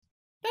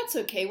That's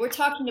okay. We're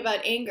talking about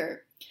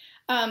anger.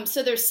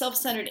 So there's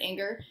self-centered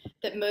anger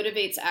that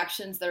motivates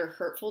actions that are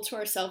hurtful to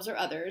ourselves or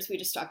others. We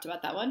just talked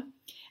about that one.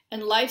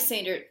 And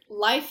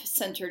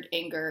life-centered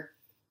anger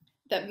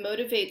that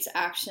motivates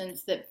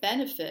actions that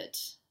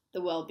benefit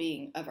the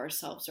well-being of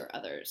ourselves or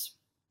others.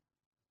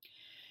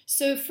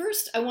 So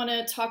first, I want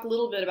to talk a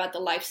little bit about the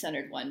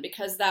life-centered one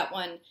because that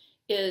one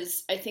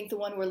is, I think, the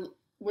one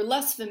we're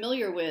less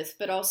familiar with,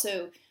 but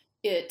also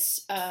it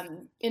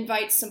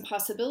invites some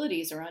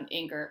possibilities around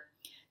anger.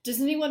 Does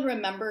anyone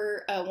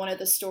remember one of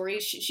the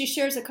stories? She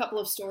shares a couple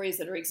of stories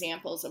that are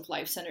examples of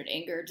life-centered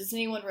anger. Does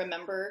anyone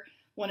remember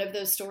one of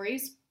those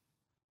stories?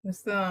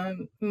 It's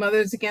the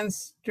Mothers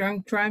Against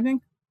Drunk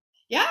Driving.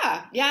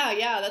 Yeah.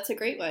 That's a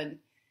great one.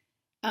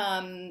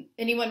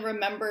 Anyone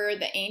remember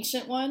the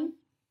ancient one?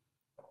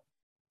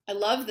 I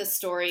love this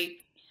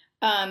story.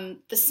 The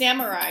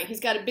samurai, he's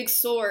got a big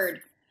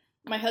sword.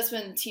 My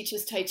husband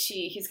teaches Tai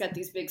Chi. He's got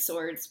these big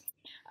swords.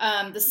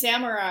 The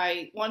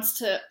samurai wants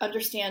to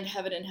understand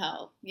heaven and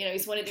hell. You know,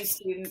 he's one of these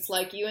students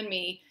like you and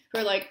me who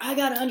are like, I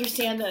got to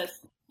understand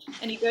this.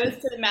 And he goes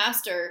to the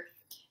master,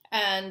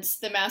 and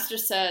the master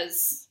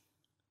says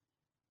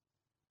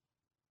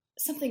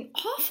something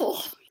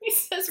awful. He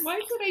says, why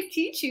should I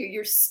teach you?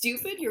 You're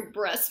stupid. Your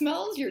breath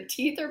smells. Your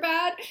teeth are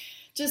bad.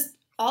 Just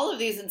all of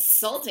these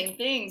insulting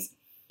things.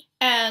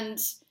 And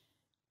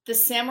the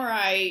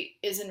samurai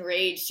is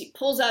enraged. He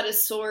pulls out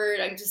his sword.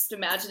 I can just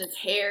imagine his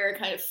hair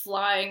kind of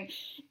flying.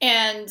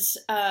 And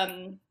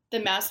the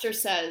master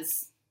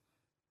says,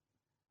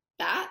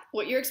 that,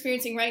 what you're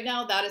experiencing right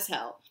now, that is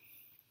hell.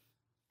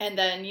 And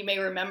then you may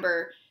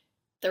remember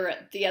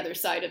the other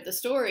side of the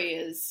story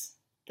is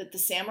that the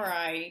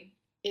samurai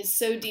is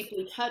so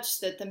deeply touched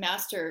that the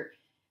master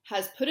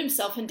has put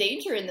himself in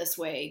danger in this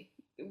way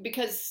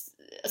because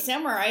a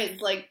samurai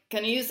is like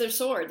going to use their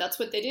sword. That's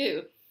what they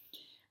do.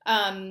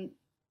 Um,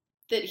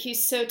 that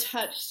he's so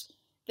touched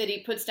that he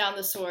puts down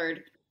the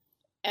sword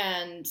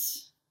and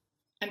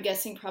I'm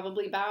guessing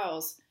probably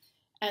bows.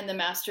 And the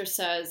master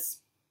says,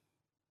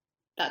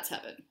 that's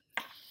heaven.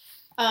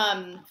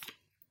 Um,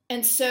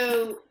 and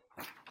so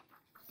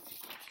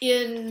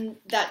in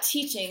that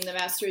teaching, the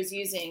master is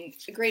using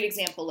a great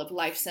example of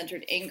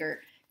life-centered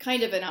anger,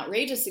 kind of an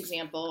outrageous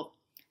example.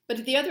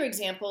 But the other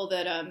example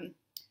that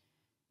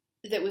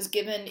was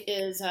given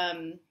is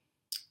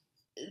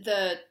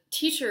the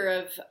teacher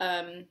of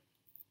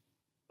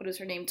what is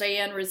her name,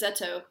 Diane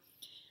Rossetto.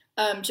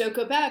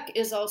 Joko Beck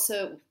is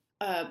also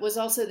was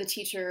also the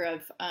teacher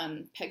of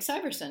Peg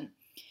Syverson,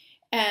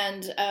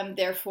 and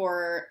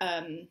therefore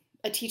a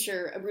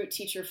root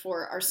teacher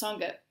for our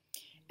Sangha.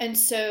 And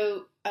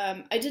so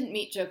I didn't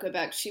meet Joko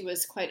Beck. She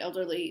was quite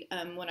elderly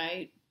when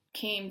I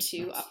came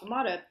to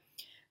Appamada.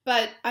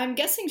 But I'm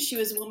guessing she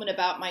was a woman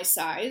about my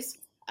size.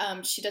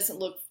 She doesn't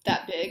look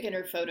that big in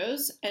her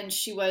photos. And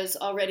she was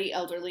already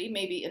elderly,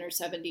 maybe in her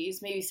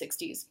 70s, maybe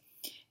 60s.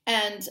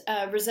 And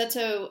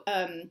Rosetto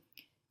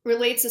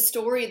relates a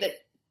story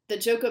that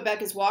Joko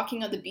Beck is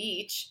walking on the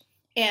beach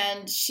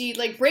and she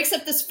like breaks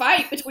up this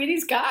fight between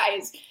these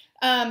guys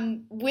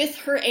with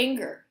her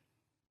anger.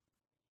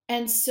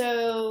 And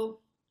so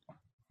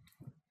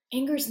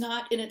anger is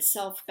not in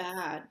itself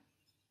bad.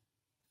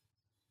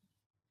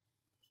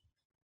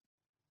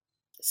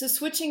 So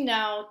switching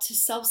now to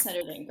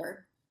self-centered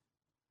anger,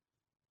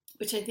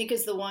 which I think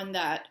is the one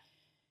that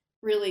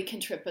really can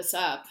trip us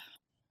up.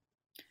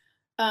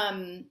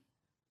 Um,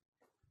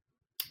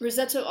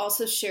 Rosetto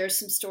also shares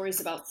some stories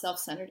about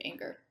self-centered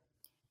anger.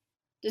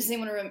 Does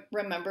anyone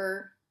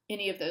remember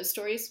any of those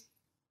stories?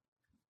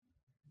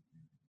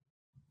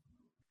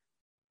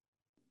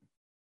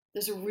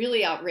 There's a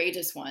really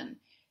outrageous one.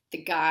 The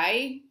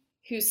guy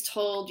who's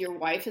told your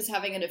wife is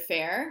having an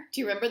affair.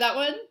 Do you remember that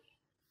one?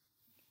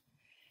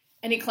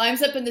 And he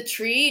climbs up in the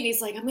tree and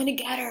he's like, I'm going to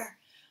get her.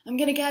 I'm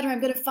going to get her.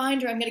 I'm going to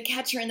find her. I'm going to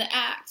catch her in the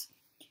act.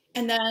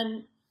 And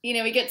then,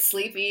 he gets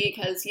sleepy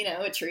because,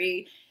 a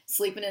tree,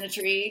 sleeping in a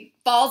tree,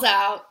 falls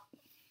out,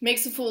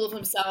 makes a fool of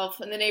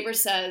himself. And the neighbor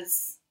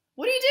says,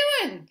 what are you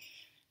doing?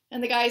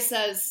 And the guy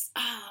says,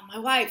 my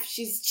wife,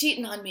 she's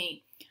cheating on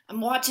me.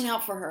 I'm watching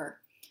out for her.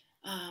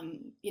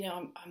 I'm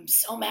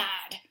so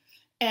mad.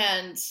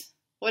 And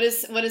what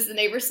does the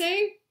neighbor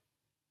say?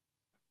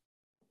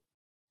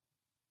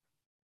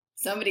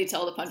 Somebody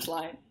tell the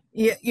punchline.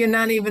 You're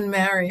not even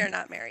married. You're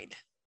not married.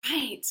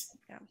 Right.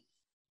 Yeah.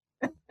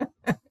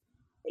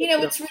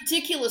 It's a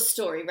ridiculous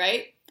story,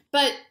 right?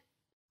 But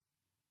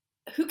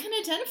who can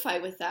identify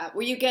with that?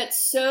 Where you get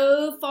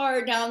so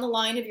far down the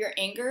line of your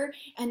anger,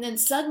 and then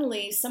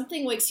suddenly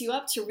something wakes you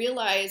up to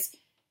realize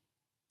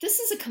this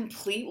is a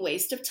complete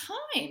waste of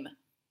time.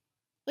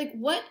 Like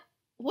what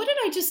did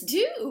I just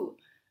do?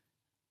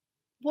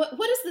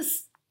 What is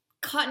this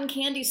cotton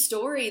candy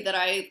story that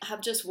I have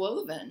just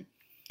woven?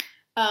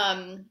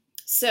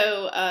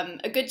 So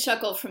a good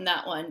chuckle from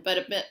that one, but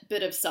a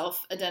bit of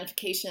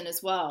self-identification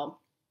as well.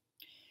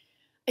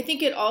 I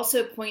think it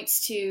also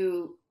points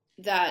to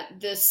that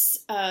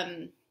this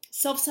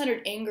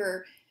self-centered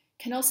anger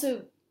can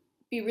also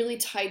be really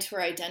tied to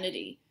our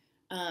identity.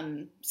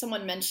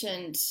 Someone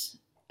mentioned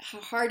how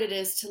hard it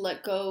is to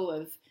let go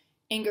of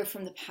anger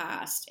from the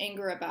past,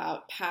 anger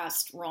about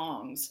past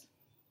wrongs.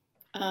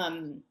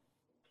 Um,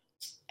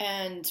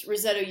 and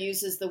Rossetto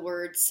uses the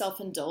word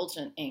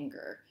self-indulgent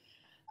anger.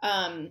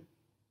 Um,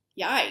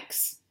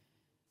 Yikes.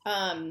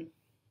 Um,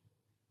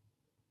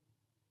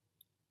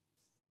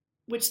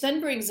 which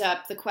then brings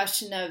up the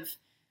question of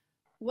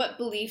what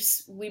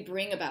beliefs we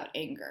bring about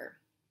anger.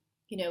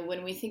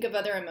 When we think of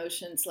other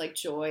emotions like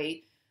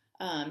joy,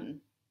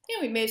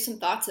 we may have some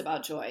thoughts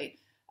about joy,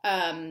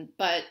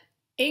 but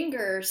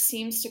anger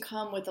seems to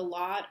come with a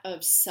lot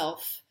of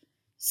self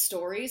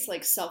stories,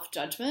 like self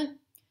judgment.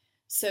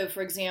 So,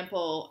 for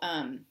example,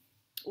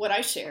 what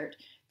I shared,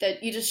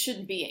 that you just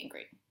shouldn't be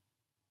angry.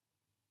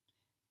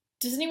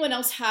 Does anyone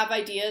else have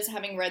ideas,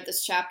 having read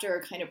this chapter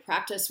or kind of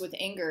practice with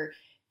anger,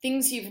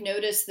 things you've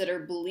noticed that are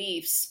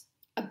beliefs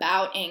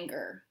about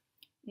anger,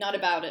 not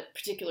about a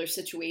particular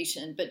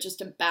situation, but just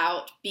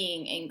about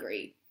being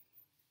angry?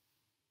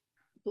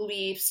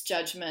 Beliefs,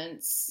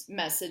 judgments,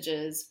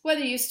 messages, whether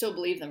you still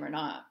believe them or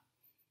not,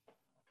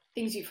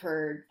 things you've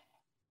heard.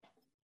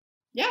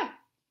 Yeah.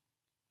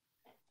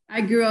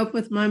 I grew up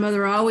with my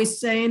mother always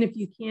saying, if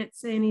you can't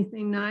say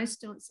anything nice,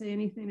 don't say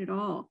anything at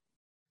all.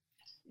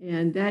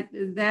 And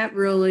that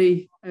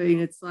really, I mean,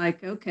 it's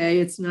like, okay,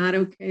 it's not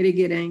okay to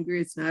get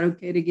angry. It's not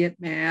okay to get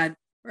mad,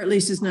 or at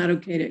least it's not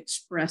okay to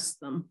express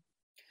them.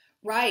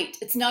 Right.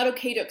 It's not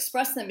okay to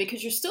express them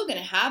because you're still going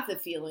to have the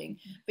feeling,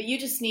 but you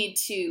just need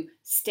to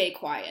stay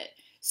quiet.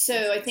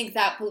 So I think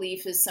that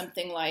belief is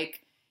something like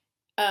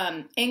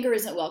anger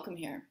isn't welcome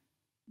here.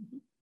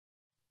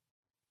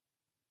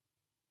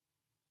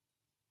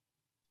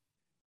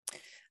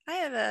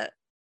 I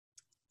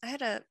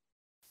had a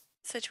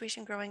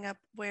situation growing up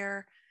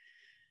where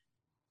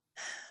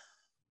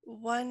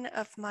one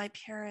of my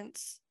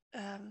parents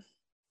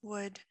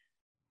would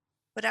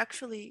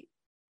actually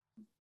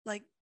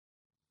like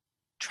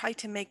try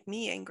to make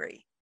me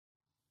angry,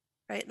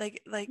 right?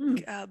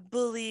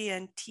 Bully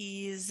and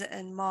tease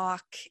and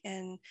mock,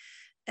 and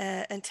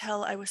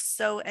until I was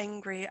so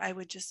angry I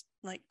would just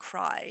like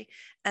cry,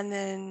 and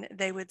then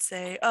they would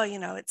say, oh,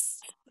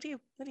 it's what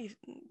do you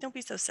don't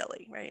be so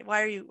silly, right?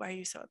 Why are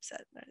you so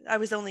upset? I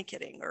was only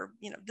kidding, or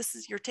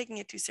you're taking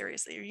it too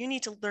seriously, or you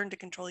need to learn to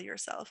control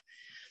yourself.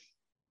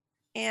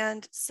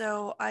 And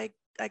so I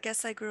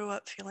guess I grew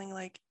up feeling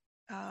like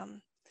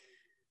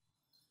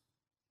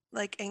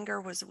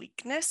anger was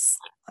weakness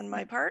on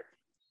my part.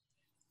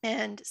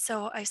 And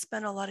so I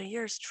spent a lot of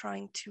years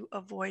trying to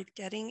avoid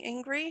getting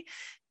angry.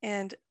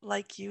 And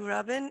like you,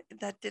 Robin,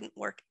 that didn't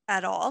work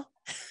at all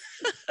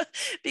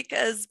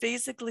because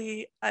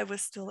basically I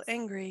was still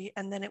angry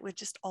and then it would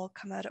just all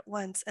come out at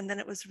once. And then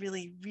it was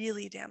really,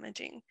 really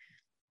damaging.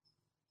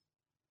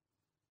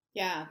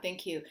 Yeah,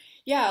 thank you.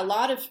 Yeah, a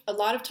lot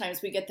of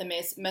times we get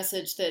the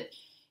message that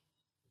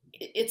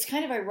it's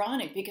kind of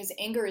ironic because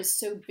anger is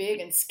so big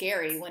and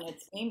scary when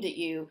it's aimed at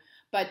you,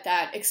 but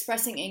that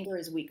expressing anger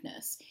is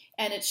weakness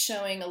and it's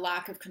showing a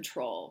lack of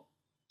control,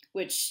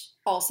 which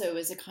also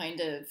is a kind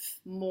of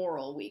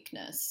moral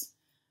weakness.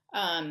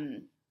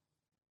 Um,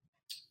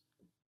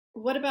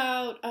 what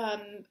about,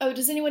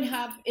 does anyone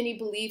have any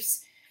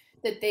beliefs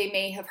that they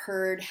may have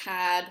heard,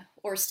 had,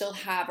 or still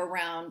have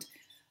around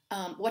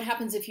what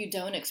happens if you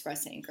don't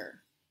express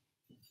anger?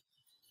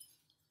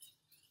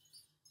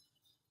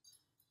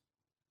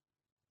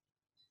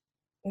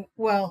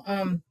 Well,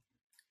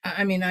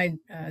 I mean,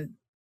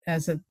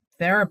 as a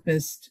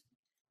therapist,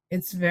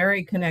 it's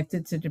very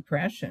connected to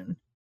depression.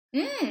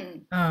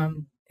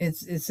 Mm.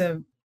 It's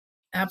a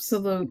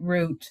absolute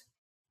root,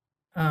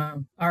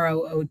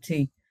 ROOT.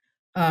 You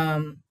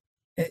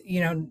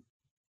know,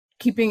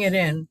 keeping it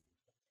in,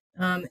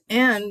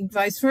 and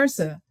vice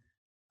versa,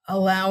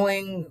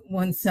 allowing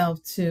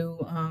oneself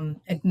to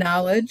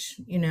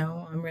acknowledge,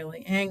 I'm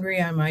really angry.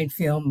 I might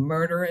feel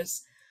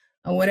murderous,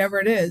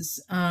 whatever it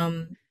is,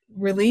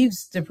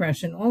 relieves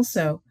depression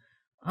also.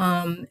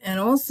 And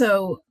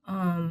also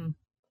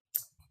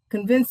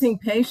convincing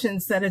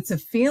patients that it's a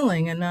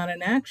feeling and not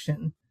an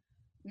action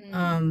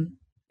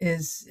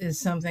is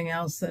something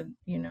else that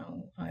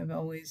I've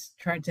always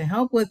tried to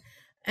help with.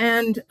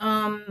 And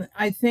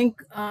I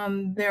think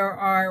there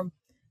are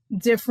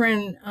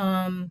different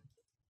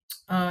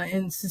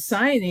in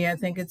society. I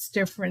think it's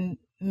different.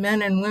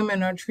 Men and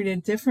women are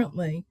treated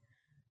differently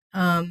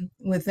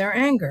with their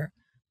anger.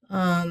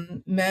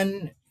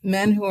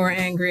 Men who are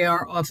angry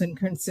are often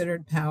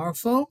considered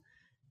powerful,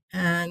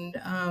 and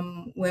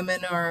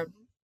women are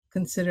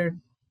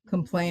considered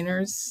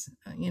complainers,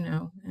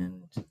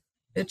 and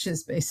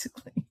bitches,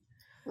 basically.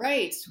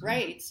 Right,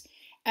 right.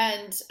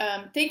 And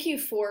thank you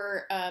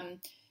for,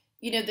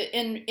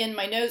 in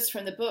my notes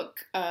from the book,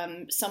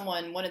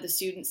 one of the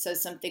students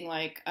says something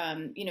like,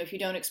 if you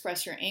don't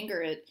express your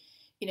anger, it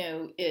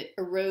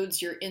erodes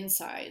your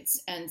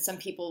insides. And some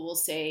people will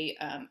say,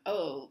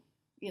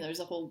 there's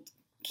a whole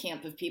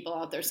camp of people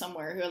out there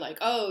somewhere who are like,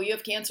 oh, you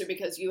have cancer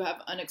because you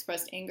have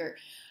unexpressed anger.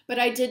 But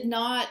I did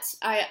not,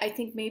 I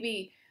think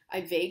maybe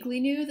I vaguely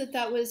knew that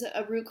that was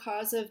a root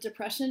cause of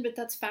depression, but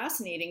that's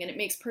fascinating and it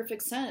makes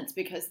perfect sense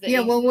because Yeah,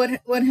 well,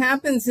 what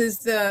happens is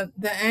the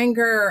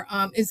anger,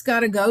 it's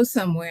got to go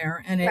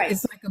somewhere, and right,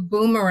 it's like a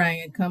boomerang.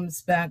 It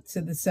comes back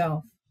to the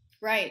self.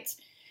 right.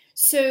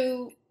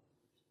 So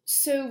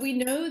so we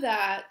know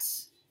that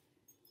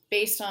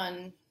based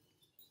on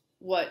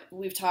what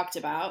we've talked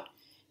about,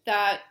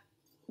 that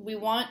we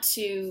want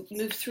to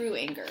move through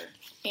anger.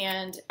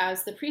 And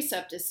as the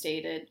precept is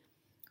stated,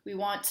 we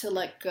want to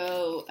let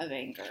go of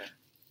anger.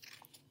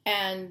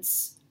 And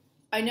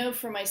I know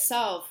for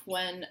myself,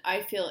 when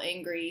I feel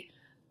angry,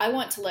 I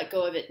want to let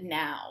go of it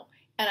now.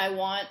 And I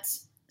want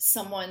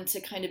someone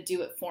to kind of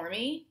do it for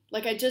me.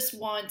 Like, I just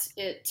want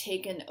it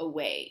taken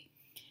away.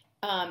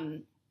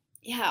 Um,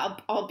 yeah,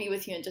 I'll be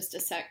with you in just a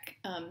sec,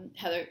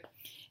 Heather.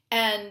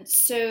 And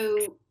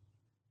so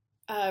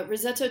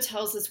Rosetto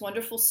tells this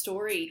wonderful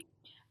story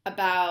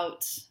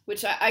about,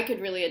 which I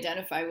could really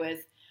identify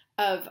with,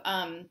 of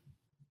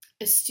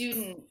a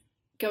student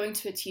going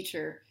to a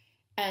teacher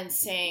and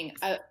saying,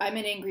 I'm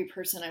an angry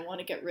person. I want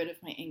to get rid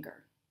of my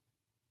anger.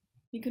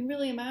 You can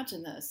really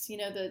imagine this, you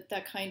know,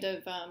 that kind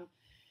of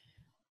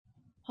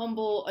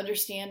humble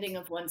understanding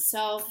of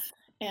oneself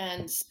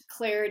and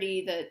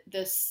clarity that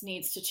this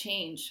needs to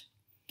change.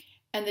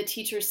 And the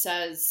teacher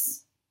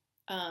says,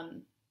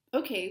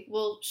 okay,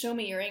 well, show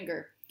me your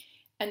anger.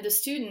 And the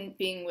student,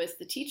 being with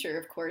the teacher,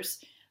 of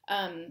course,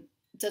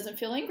 doesn't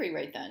feel angry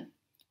right then,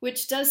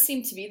 which does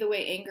seem to be the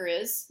way anger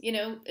is. You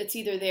know, it's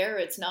either there or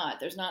it's not.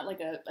 There's not like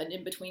an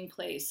in-between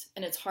place,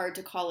 and it's hard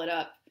to call it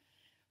up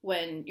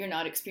when you're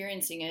not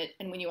experiencing it.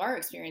 And when you are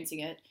experiencing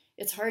it,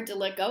 it's hard to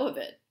let go of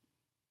it.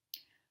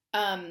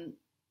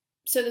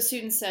 So the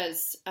student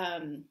says,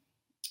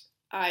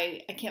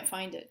 I can't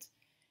find it.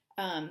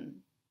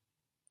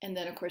 And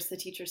then, of course, the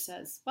teacher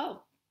says,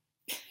 well,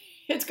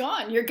 it's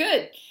gone. You're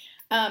good.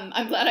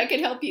 I'm glad I could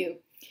help you.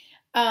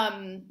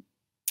 And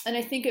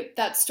I think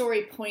that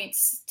story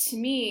points to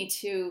me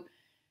to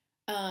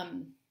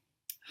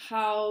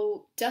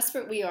how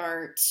desperate we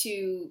are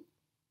to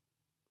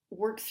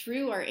work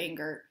through our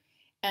anger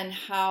and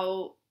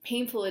how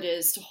painful it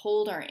is to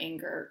hold our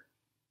anger.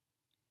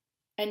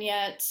 And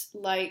yet,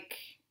 like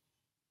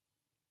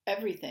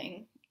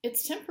everything,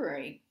 it's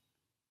temporary,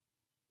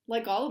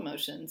 like all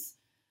emotions.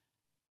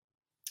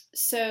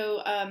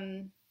 So,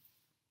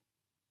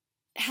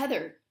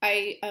 Heather,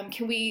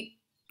 can we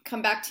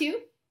come back to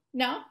you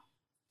now?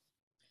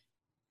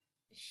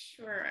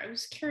 Sure. I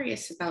was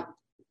curious about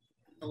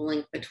the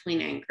link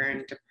between anger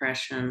and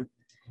depression.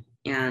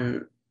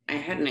 And I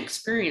had an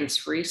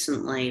experience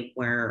recently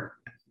where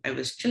I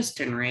was just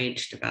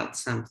enraged about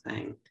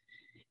something.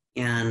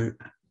 And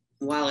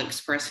while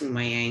expressing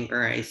my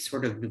anger, I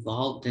sort of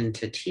devolved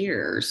into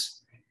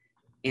tears.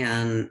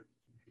 And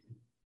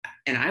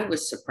I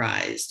was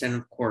surprised. And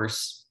of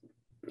course,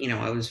 you know,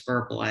 I was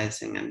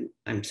verbalizing, and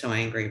I'm so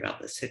angry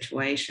about the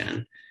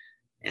situation.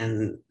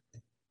 And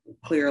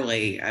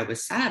clearly I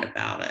was sad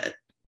about it.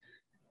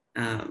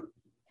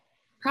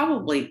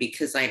 Probably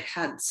because I'd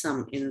had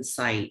some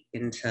insight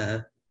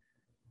into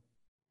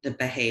the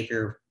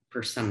behavior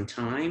for some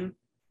time,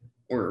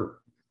 or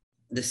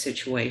the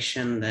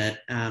situation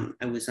that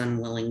I was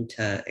unwilling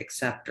to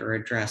accept or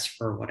address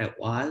for what it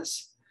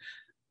was.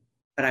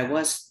 But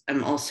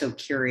I'm also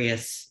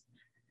curious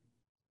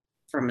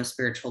from a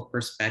spiritual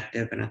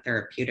perspective and a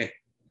therapeutic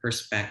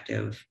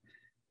perspective,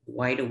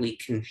 why do we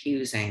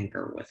confuse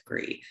anger with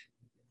grief?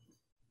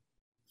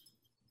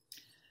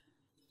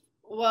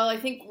 Well, I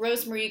think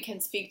Rosemarie can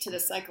speak to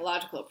the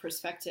psychological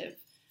perspective.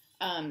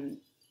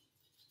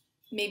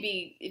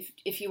 Maybe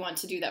if you want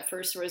to do that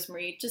first,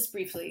 Rosemarie, just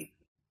briefly.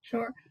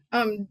 Sure.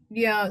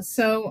 Yeah,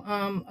 so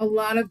a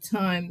lot of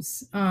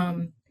times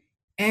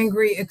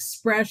angry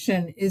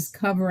expression is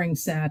covering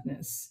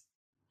sadness.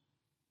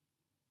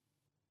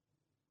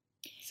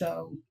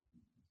 So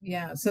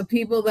yeah, so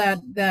people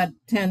that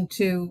tend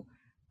to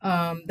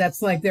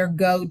that's like their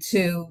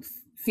go-to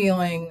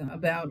feeling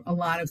about a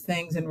lot of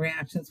things and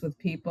reactions with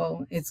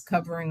people, it's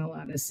covering a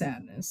lot of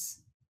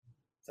sadness.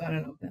 So I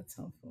don't know if that's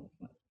helpful.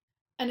 But.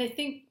 And I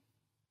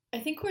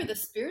think where the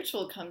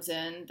spiritual comes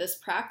in, this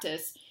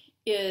practice,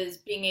 is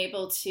being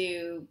able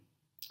to,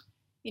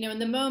 you know, in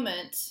the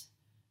moment,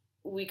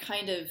 we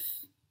kind of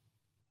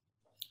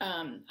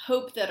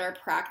hope that our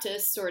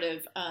practice sort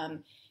of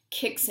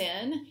kicks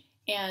in.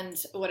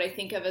 And what I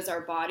think of as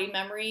our body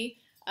memory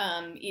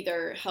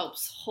either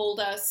helps hold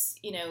us,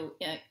 you know,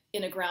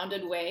 in a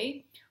grounded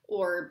way,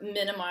 or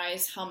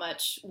minimize how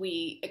much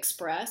we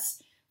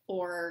express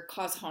or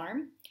cause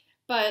harm.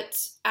 But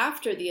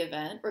after the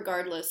event,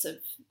 regardless of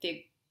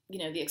the, you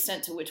know, the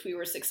extent to which we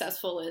were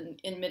successful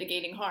in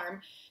mitigating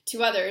harm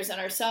to others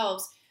and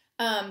ourselves,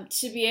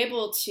 to be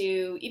able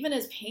to, even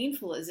as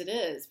painful as it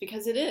is,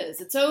 because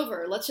it's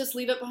over, let's just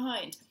leave it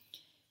behind.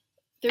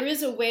 There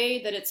is a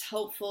way that it's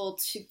helpful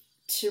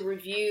to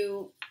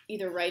review,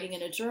 either writing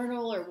in a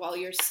journal or while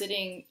you're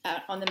sitting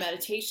on the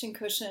meditation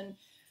cushion,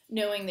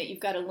 knowing that you've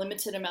got a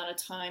limited amount of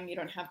time, you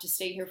don't have to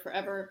stay here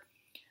forever,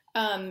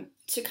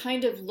 to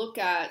kind of look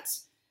at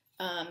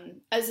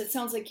as it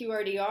sounds like you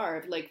already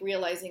are, like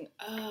realizing,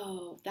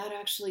 oh,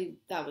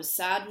 that was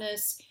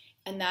sadness,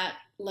 and that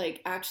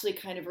like actually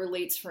kind of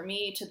relates for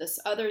me to this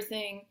other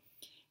thing.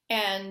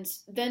 And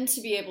then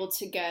to be able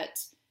to get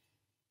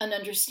an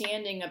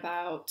understanding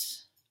about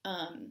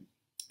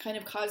kind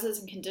of causes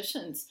and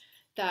conditions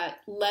that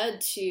led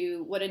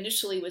to what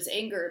initially was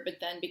anger, but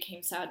then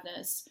became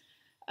sadness.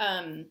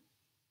 I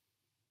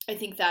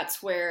think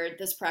that's where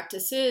this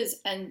practice is.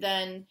 And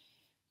then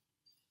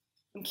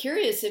I'm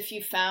curious if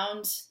you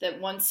found that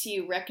once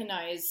you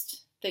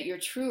recognized that your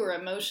truer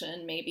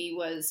emotion maybe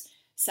was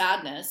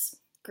sadness,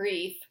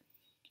 grief,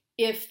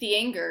 if the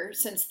anger,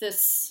 since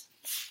this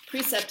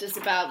precept is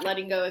about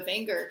letting go of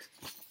anger,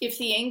 if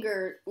the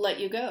anger let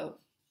you go.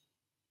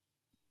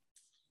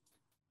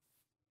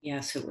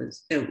 Yes, it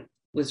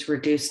was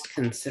reduced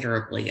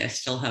considerably. I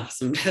still have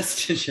some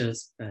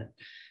vestiges, but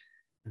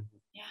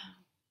yeah.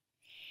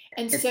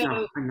 And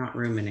so I'm not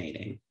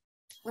ruminating.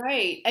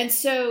 Right. And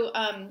so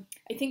I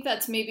think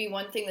that's maybe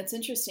one thing that's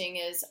interesting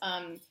is,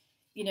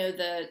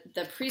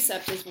 the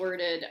precept is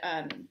worded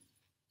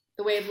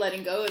the way of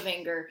letting go of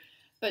anger,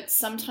 but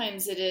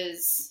sometimes it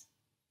is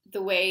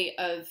the way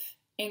of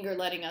anger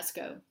letting us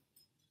go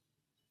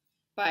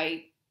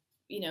by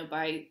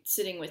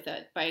sitting with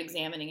it, by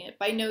examining it,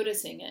 by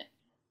noticing it.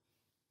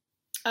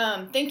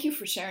 Thank you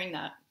for sharing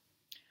that.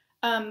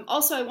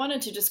 Also, I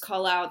wanted to just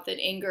call out that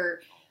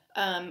anger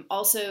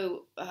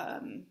also,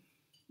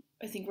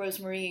 I think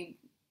Rosemarie,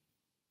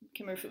 I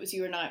can't remember if it was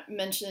you or not,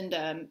 mentioned,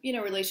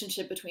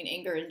 relationship between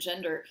anger and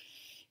gender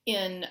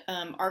in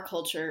our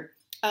culture.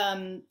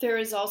 There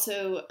is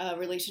also a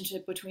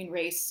relationship between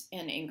race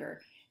and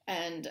anger.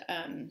 And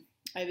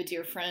I have a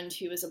dear friend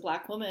who is a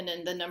Black woman,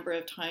 and the number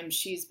of times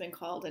she's been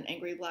called an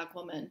angry Black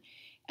woman,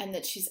 and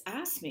that she's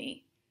asked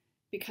me,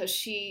 because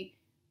she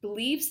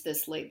believes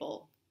this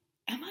label,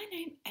 am I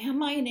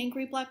an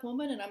angry Black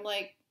woman? And I'm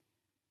like,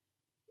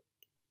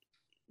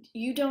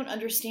 you don't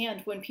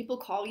understand. When people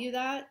call you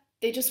that,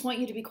 they just want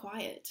you to be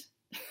quiet.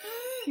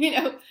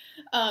 It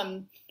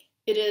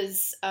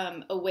is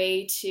a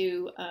way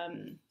to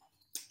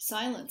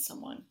silence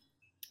someone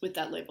with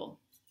that label.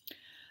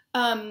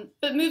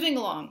 But moving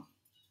along,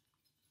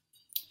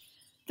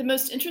 the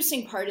most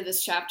interesting part of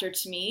this chapter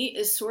to me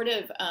is sort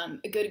of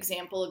a good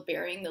example of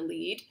bearing the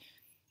lead.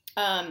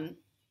 The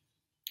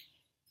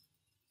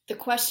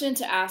question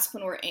to ask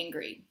when we're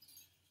angry: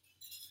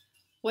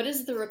 what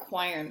is the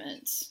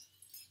requirement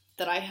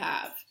that I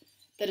have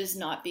that is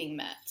not being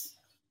met?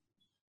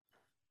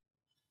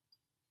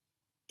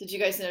 Did you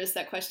guys notice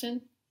that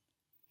question?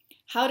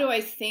 How do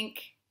I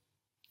think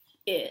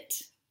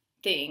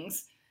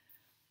things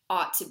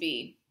ought to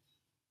be?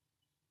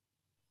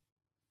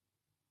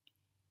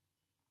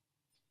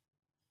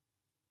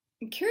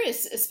 I'm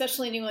curious,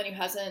 especially anyone who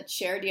hasn't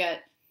shared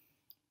yet.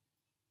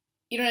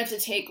 You don't have to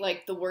take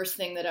like the worst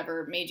thing that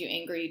ever made you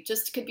angry.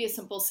 Just could be a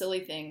simple, silly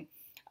thing.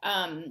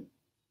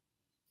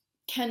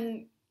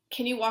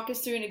 Can you walk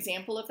us through an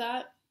example of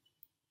that?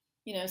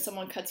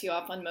 Someone cuts you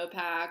off on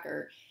Mopac,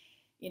 or,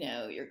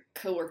 your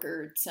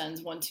coworker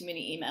sends one too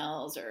many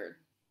emails, or.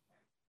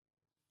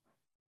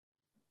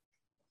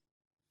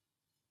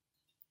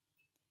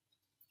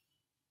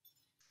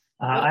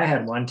 I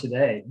had one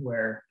today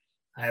where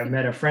I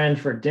met a friend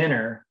for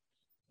dinner,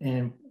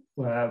 and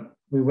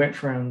we went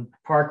from the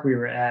park we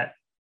were at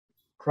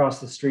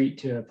across the street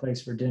to a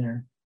place for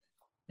dinner,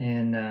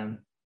 and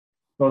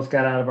both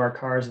got out of our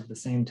cars at the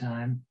same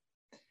time.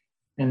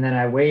 And then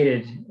I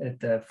waited at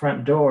the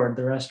front door of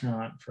the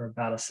restaurant for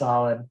about a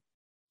solid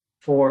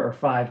 4 or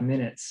 5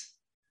 minutes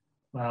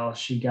while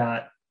she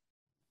got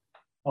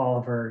all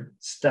of her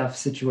stuff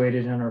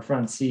situated on her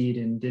front seat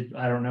and did,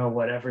 I don't know,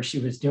 whatever she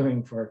was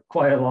doing for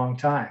quite a long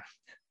time.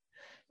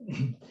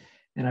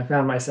 And I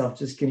found myself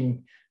just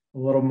getting a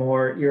little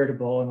more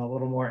irritable and a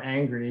little more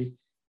angry.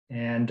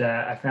 And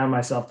I found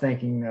myself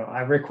thinking, no,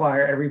 I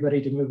require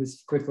everybody to move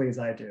as quickly as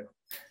I do.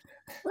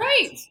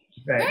 Right.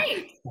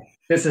 Right.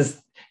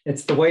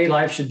 It's the way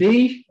life should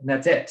be, and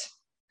that's it.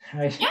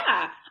 Right?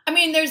 Yeah. I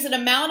mean, there's an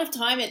amount of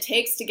time it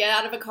takes to get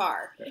out of a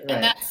car. Right.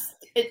 And that's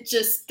it.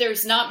 Just,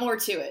 there's not more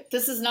to it.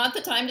 This is not the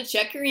time to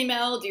check your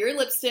email, do your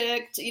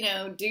lipstick, do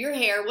your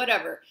hair,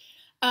 whatever.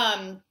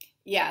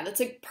 Yeah,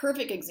 that's a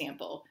perfect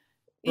example.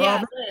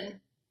 Robert, yeah.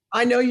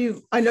 I know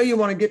you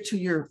want to get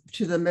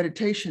to the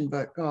meditation,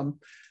 but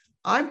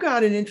I've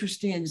got an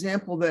interesting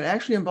example that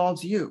actually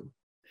involves you.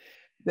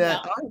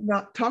 That yeah. I've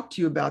not talked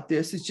to you about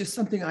this. It's just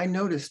something I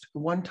noticed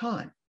one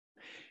time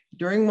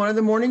during one of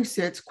the morning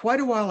sits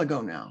quite a while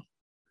ago now,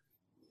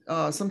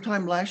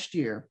 sometime last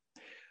year.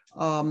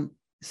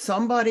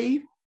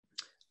 Somebody,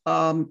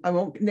 I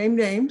won't name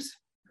names,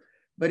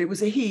 but it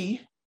was a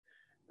he,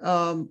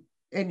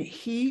 and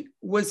he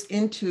was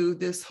into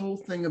this whole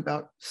thing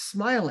about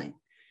smiling.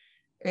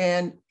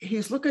 And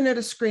he's looking at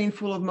a screen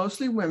full of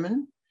mostly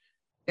women,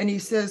 and he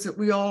says that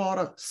we all ought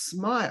to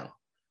smile.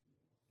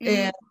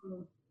 And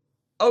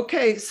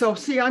okay, so I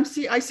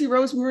see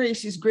Rosemarie,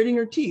 she's gritting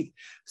her teeth.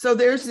 So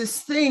there's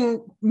this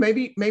thing,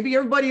 maybe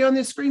everybody on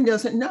this screen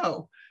doesn't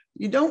know.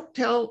 You don't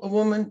tell a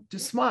woman to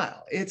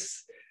smile.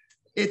 It's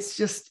it's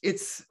just,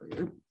 it's,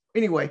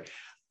 anyway.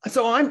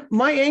 So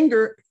my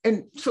anger,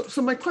 and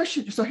so my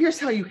question, so here's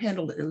how you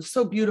handled it. It was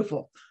so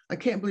beautiful. I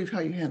can't believe how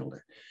you handled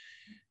it.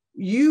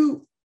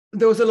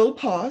 There was a little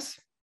pause,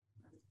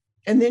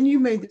 and then you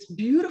made this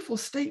beautiful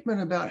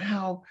statement about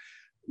how,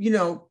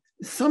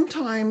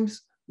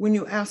 sometimes when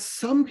you ask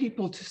some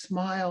people to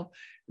smile,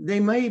 they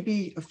may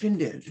be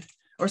offended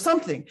or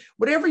something.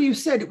 Whatever you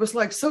said, it was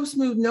like so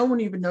smooth, no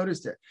one even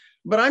noticed it.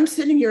 But I'm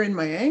sitting here in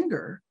my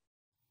anger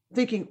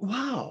thinking,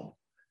 wow,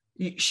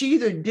 she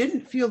either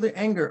didn't feel the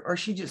anger or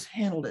she just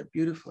handled it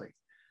beautifully.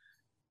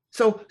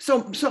 So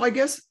I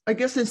guess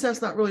since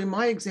that's not really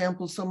my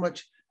example so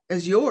much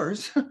as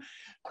yours,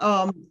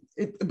 but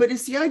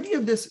it's the idea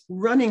of this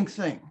running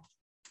thing,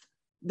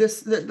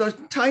 the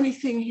tiny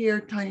thing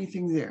here, tiny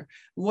thing there.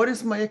 What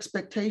is my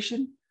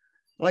expectation?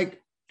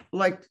 Like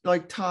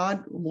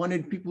Todd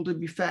wanted people to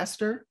be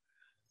faster.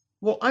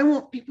 Well, I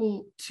want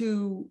people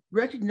to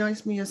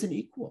recognize me as an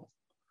equal.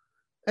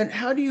 And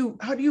how do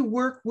you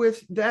work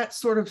with that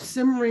sort of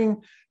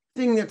simmering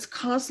thing that's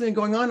constantly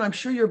going on? I'm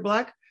sure your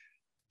Black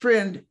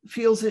friend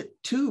feels it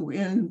too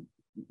in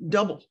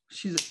double.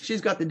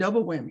 She's got the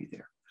double whammy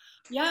there.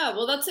 Yeah,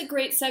 well, that's a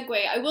great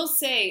segue. I will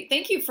say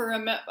thank you for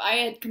I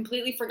had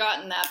completely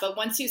forgotten that, but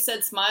once you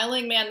said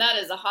smiling, man, that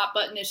is a hot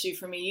button issue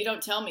for me. You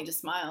don't tell me to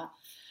smile.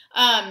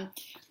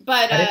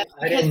 But I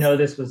didn't know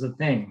this was a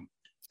thing.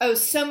 Oh,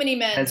 so many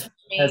men told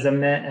me. As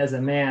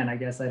a man, I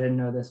guess I didn't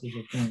know this was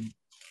a thing.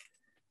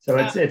 So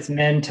it's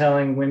men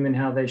telling women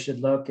how they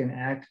should look and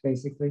act,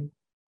 basically.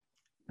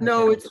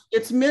 No,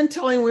 it's men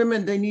telling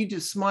women they need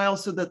to smile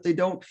so that they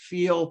don't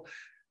feel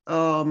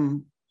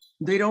well,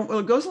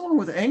 it goes along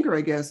with anger,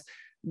 I guess.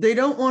 They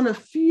don't want to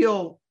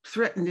feel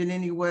threatened in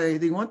any way.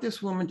 They want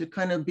this woman to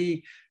kind of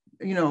be,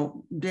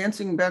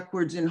 dancing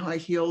backwards in high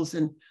heels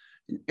and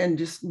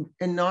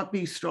not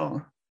be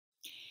strong.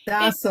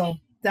 Docile.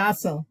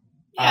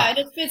 Yeah, and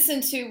it fits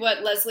into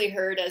what Leslie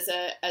heard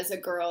as a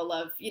girl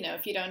of,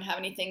 if you don't have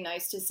anything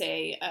nice to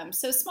say,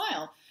 so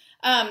smile.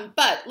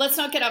 But let's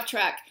not get off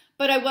track.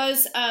 But I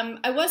was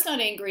not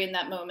angry in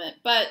that moment.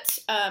 But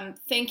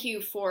thank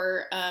you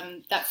for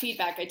that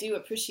feedback. I do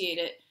appreciate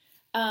it.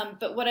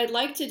 But what I'd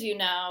like to do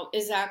now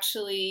is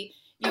actually,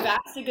 you've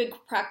asked a good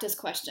practice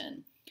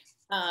question.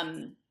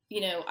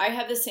 I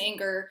have this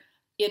anger.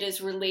 It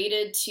is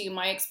related to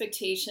my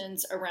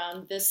expectations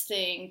around this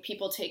thing,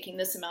 people taking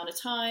this amount of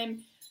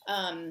time,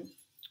 and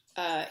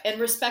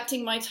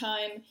respecting my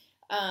time,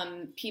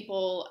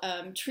 people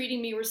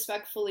treating me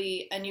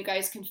respectfully, and you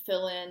guys can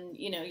fill in,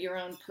 your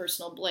own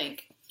personal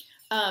blank.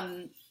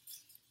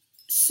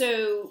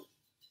 So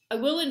I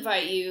will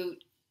invite you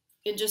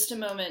in just a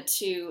moment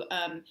to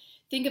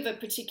think of a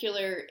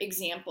particular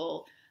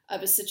example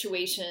of a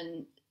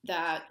situation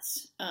that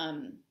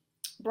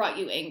brought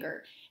you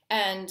anger.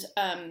 And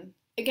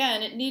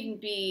again, it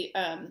needn't be,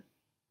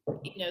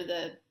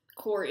 the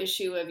core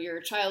issue of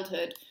your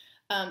childhood.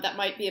 That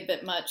might be a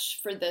bit much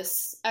for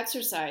this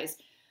exercise,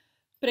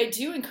 but I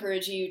do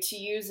encourage you to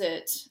use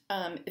it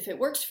if it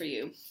works for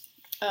you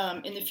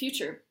in the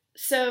future.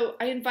 So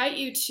I invite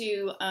you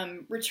to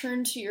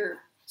return to your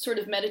sort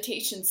of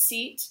meditation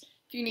seat.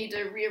 If you need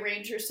to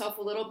rearrange yourself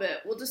a little bit,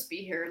 we'll just be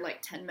here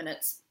like 10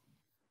 minutes.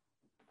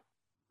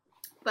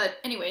 But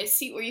anyway, a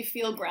seat where you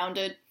feel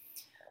grounded,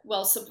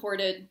 well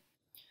supported,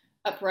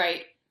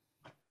 upright.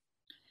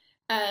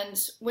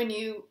 And when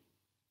you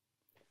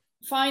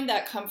find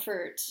that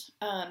comfort,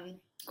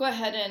 go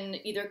ahead and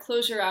either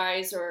close your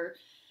eyes or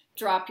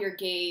drop your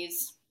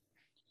gaze.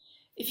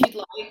 If you'd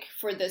like,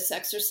 for this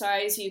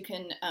exercise, you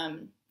can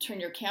turn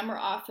your camera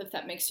off if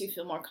that makes you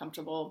feel more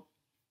comfortable.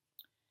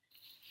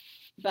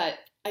 But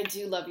I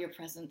do love your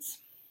presence.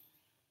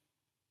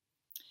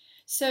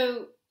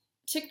 So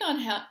Thich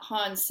Nhat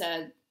Hanh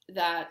said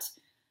that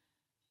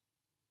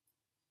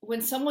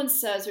when someone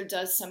says or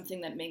does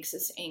something that makes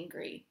us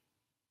angry,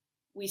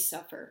 we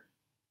suffer.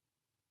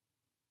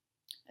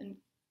 And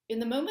in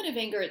the moment of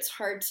anger, it's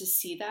hard to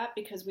see that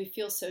because we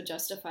feel so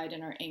justified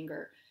in our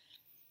anger.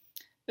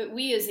 But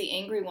we, as the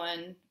angry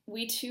one,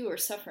 we too are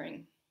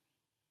suffering.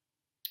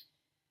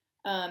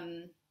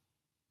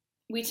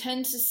 We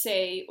tend to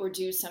say or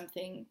do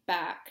something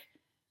back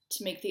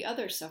to make the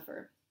other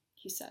suffer,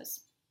 he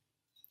says,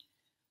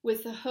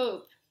 with the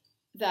hope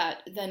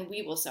that then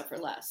we will suffer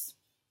less.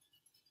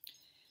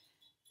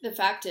 The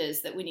fact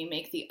is that when you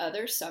make the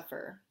other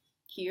suffer,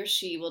 he or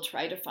she will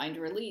try to find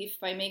relief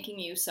by making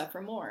you suffer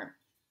more.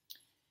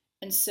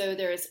 And so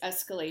there is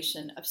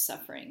escalation of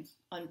suffering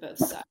on both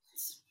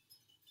sides.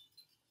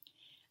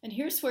 And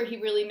here's where he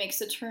really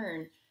makes a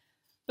turn.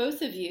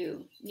 Both of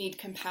you need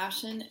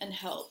compassion and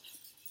help.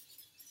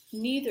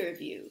 Neither of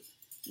you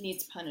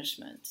needs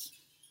punishment,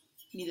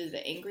 neither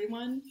the angry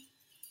one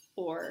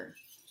or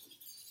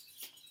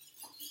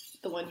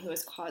the one who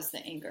has caused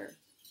the anger.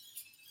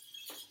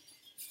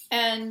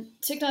 And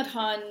Thich Nhat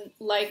Hanh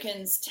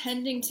likens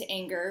tending to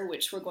anger,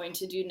 which we're going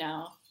to do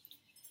now,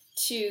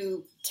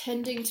 to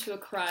tending to a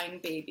crying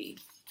baby.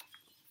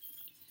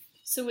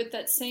 So with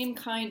that same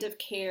kind of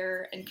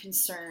care and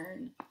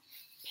concern,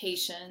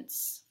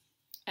 patience,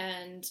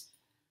 and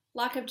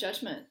Lack of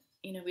judgment.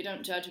 We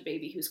don't judge a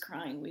baby who's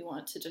crying. We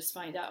want to just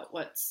find out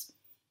what's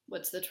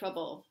the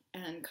trouble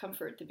and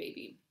comfort the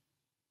baby.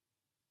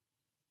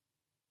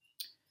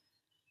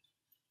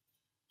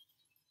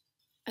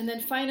 And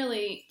then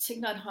finally,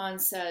 Thich Nhat Hanh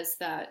says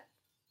that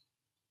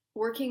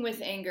working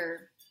with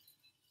anger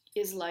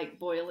is like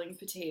boiling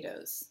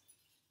potatoes.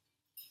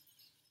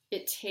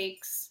 It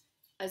takes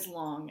as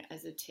long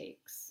as it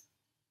takes.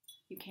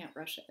 You can't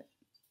rush it.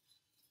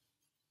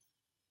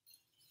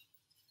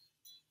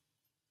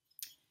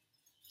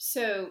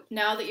 So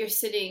now that you're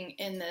sitting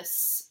in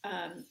this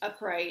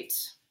upright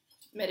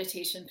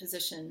meditation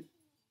position,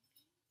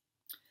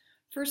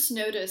 first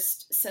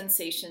notice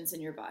sensations in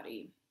your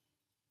body.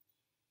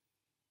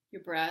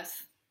 Your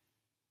breath,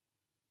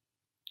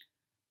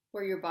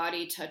 where your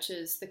body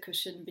touches the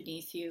cushion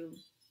beneath you.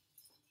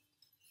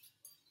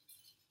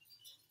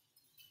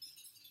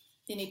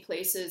 Any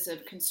places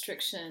of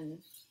constriction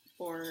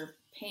or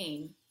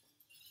pain.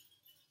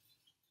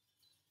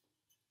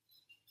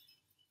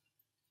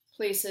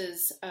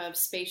 Places of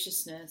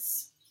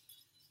spaciousness.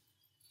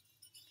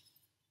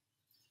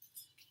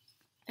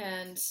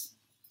 And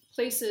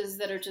places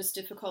that are just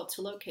difficult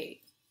to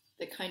locate,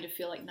 that kind of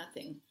feel like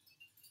nothing.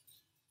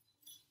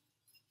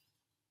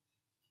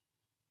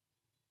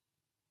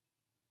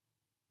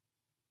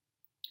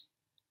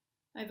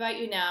 I invite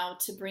you now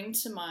to bring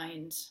to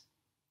mind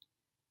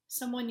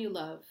someone you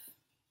love.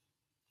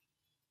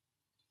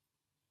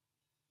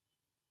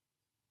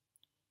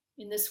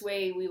 In this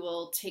way, we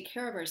will take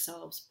care of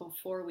ourselves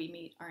before we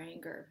meet our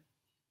anger.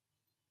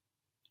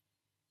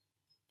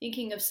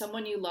 Thinking of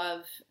someone you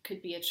love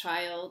could be a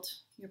child,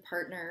 your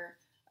partner,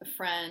 a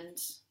friend,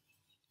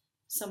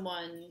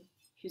 someone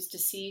who's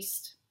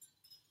deceased,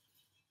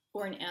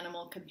 or an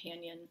animal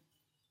companion.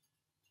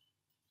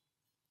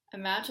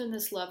 Imagine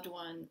this loved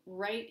one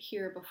right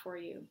here before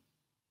you.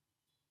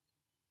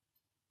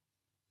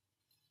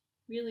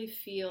 Really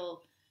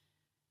feel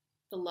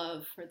the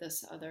love for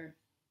this other.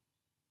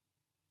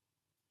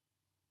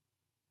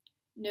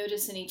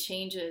 Notice any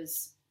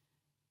changes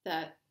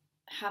that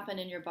happen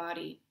in your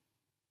body.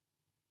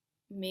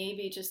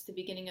 Maybe just the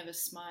beginning of a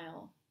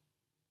smile,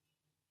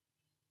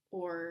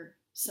 or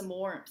some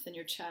warmth in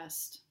your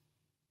chest,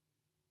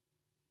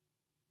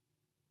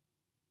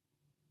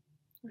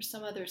 or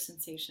some other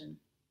sensation.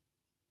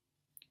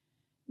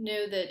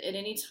 Know that at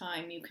any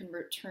time you can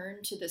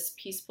return to this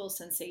peaceful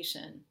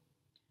sensation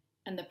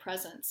and the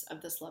presence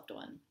of this loved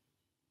one.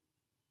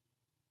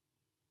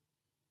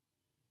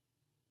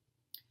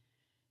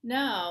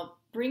 Now,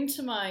 bring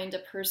to mind a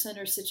person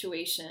or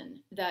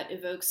situation that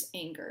evokes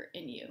anger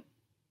in you.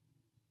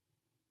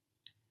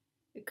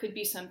 It could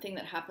be something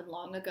that happened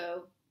long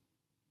ago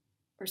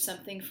or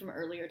something from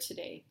earlier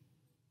today.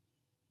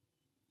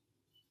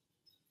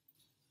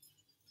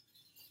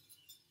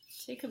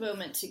 Take a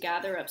moment to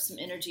gather up some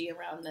energy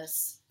around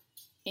this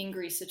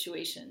angry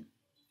situation.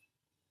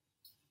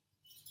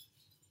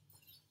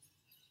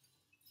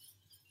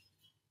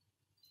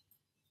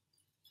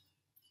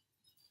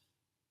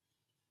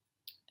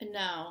 And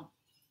now,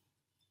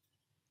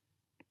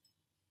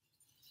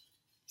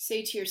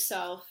 say to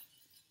yourself,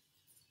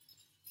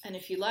 and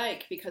if you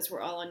like, because we're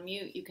all on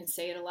mute, you can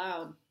say it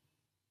aloud.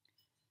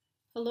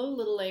 Hello,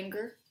 little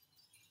anger.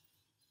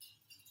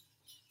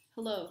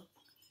 Hello.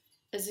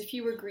 As if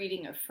you were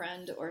greeting a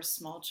friend or a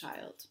small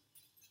child.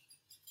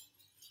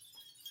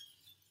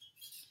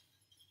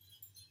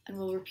 And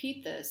we'll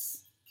repeat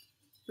this,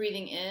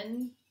 breathing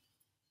in,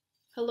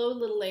 hello,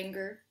 little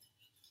anger.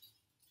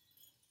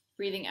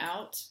 Breathing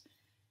out,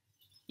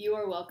 you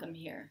are welcome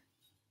here.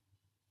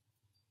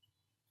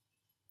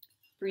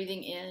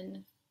 Breathing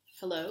in,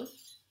 hello.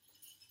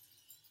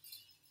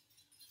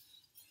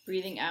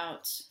 Breathing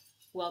out,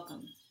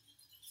 welcome.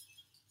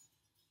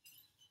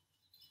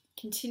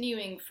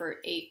 Continuing for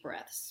 8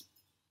 breaths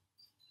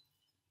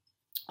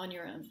on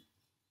your own.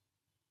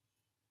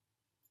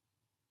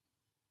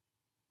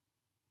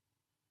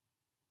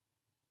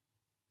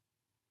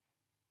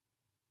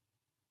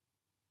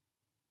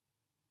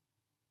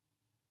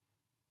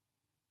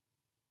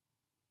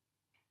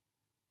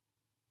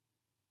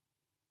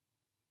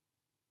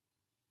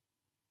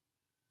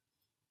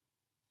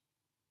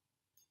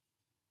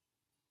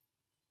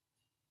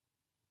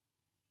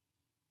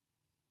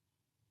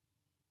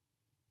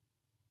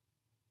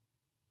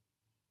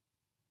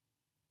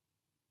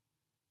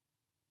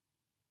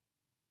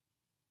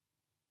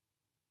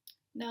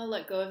 Now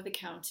let go of the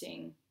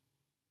counting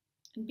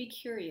and be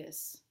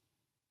curious.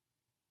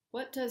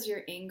 What does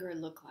your anger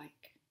look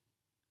like?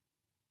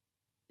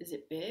 Is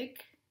it big?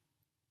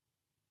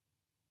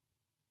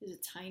 Is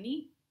it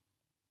tiny?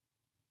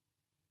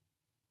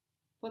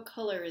 What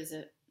color is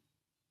it?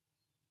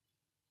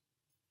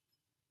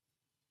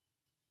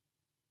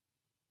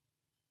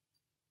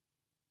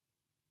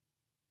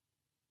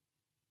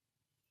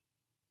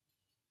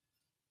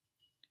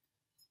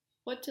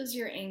 What does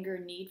your anger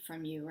need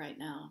from you right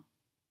now?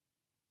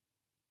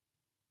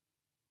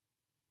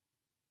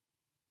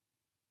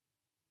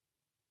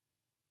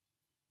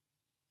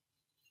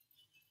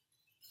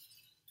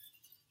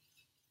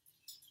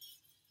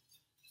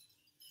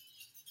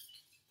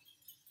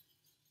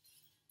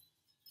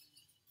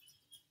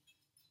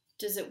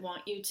 Does it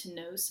want you to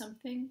know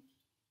something?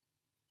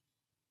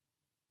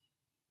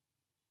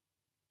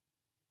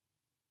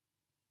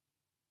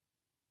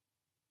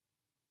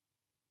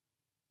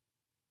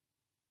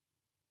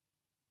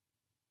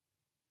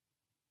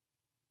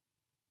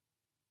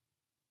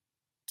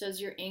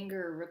 Does your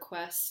anger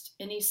request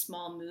any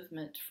small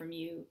movement from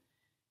you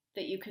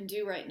that you can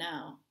do right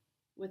now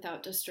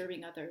without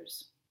disturbing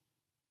others?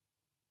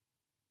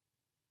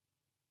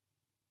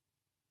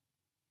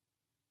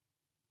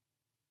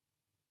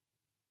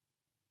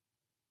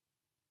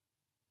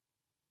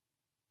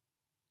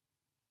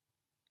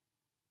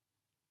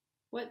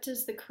 What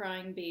does the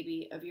crying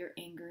baby of your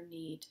anger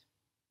need?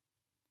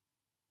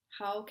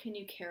 How can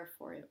you care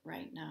for it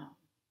right now?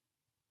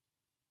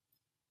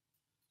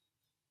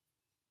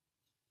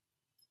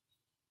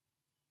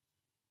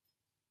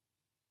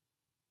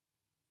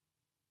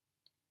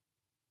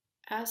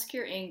 Ask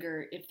your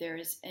anger if there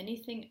is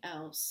anything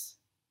else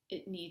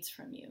it needs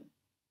from you.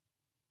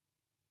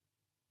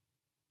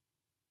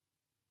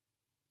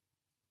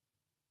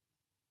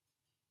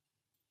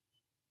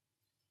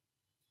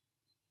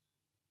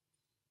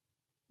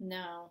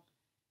 Now,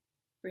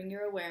 bring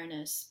your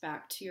awareness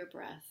back to your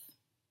breath.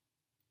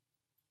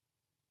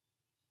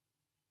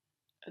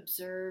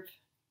 Observe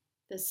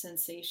the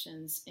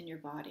sensations in your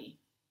body.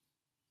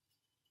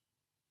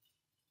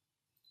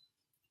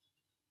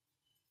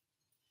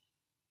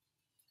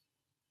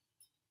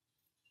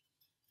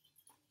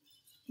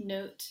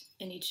 Note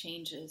any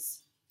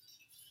changes.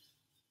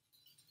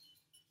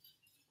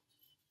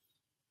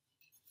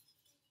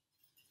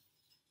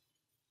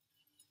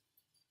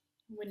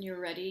 When you're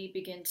ready,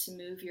 begin to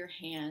move your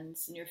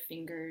hands and your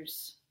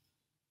fingers.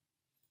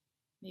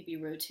 Maybe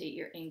rotate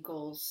your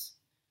ankles.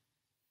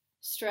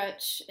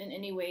 Stretch in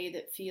any way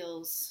that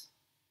feels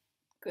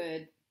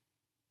good.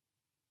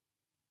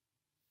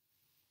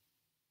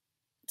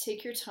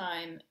 Take your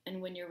time,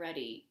 and when you're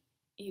ready,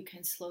 you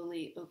can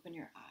slowly open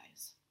your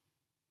eyes.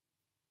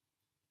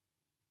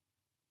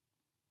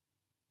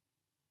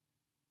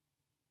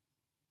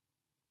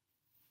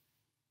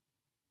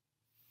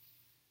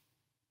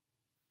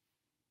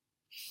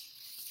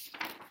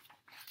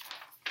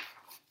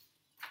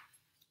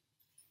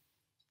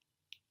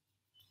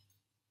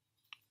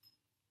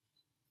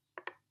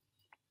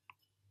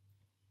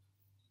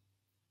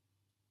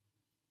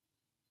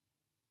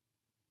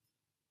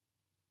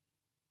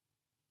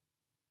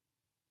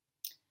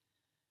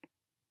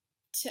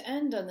 To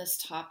end on this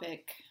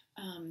topic,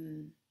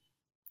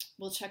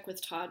 we'll check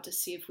with Todd to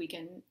see if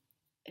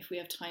we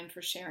have time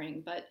for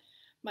sharing. But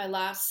my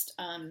last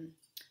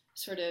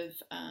sort of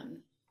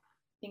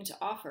thing to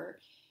offer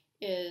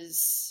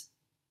is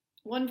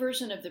one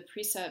version of the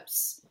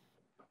precepts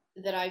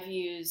that I've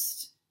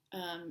used.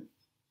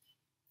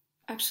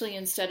 Actually,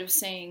 instead of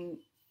saying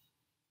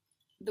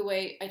the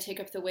way I take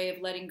up the way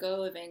of letting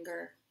go of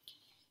anger,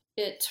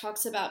 it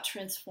talks about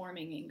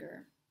transforming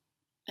anger.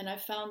 And I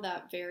found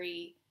that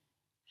very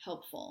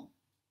helpful.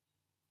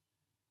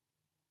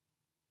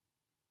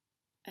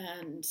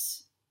 And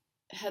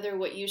Heather,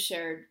 what you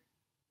shared,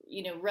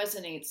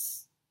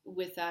 resonates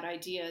with that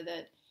idea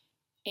that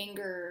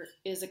anger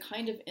is a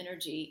kind of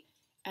energy,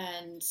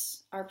 and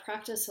our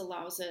practice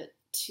allows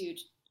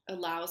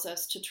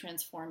us to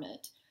transform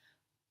it.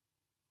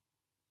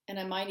 And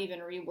I might even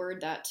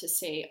reword that to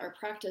say our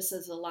practice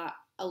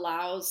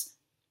allows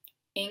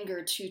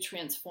anger to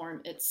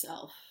transform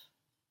itself,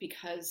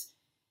 because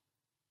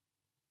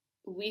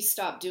we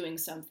stop doing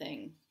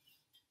something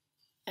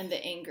and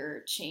the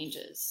anger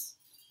changes.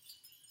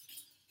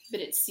 But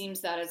it seems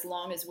that as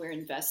long as we're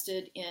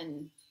invested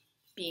in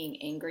being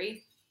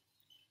angry,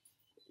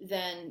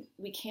 then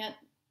we can't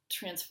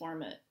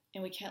transform it,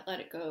 and we can't let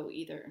it go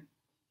either.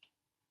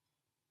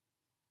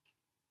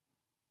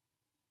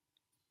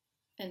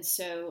 And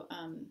so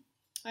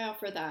I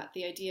offer that,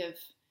 the idea of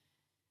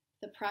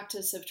the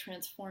practice of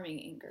transforming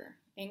anger.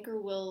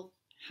 Anger will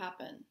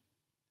happen,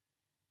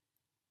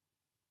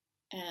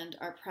 and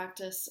our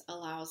practice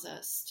allows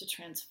us to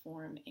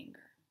transform anger,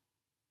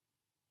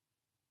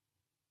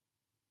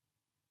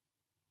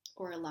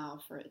 or allow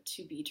for it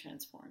to be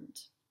transformed.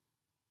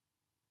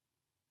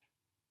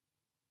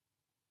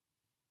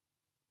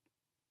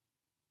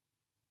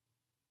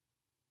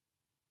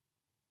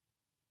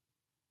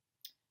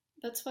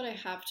 That's what I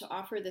have to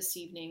offer this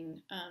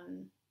evening.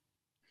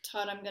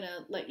 Todd, I'm going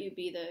to let you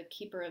be the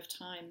keeper of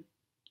time.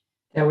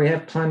 Yeah, we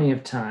have plenty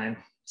of time.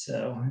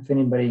 So if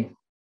anybody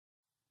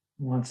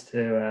wants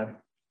to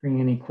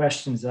bring any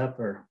questions up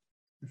or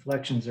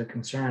reflections or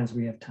concerns,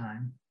 we have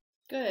time.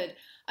 Good.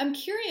 I'm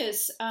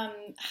curious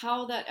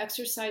how that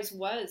exercise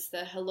was,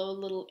 the hello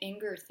little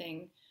anger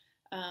thing.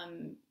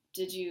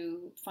 Did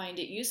you find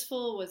it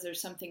useful? Was there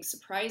something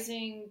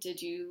surprising?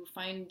 Did you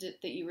find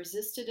that you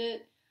resisted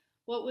it?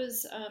 What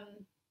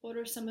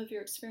are some of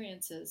your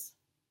experiences?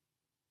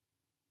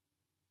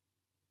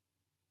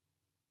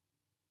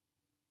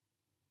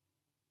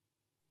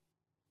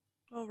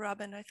 Well,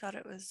 Robin, I thought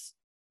it was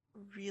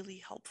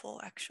really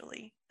helpful,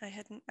 actually. I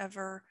hadn't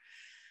ever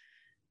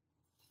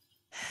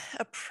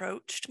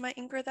approached my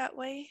anger that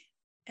way.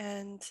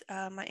 And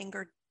my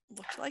anger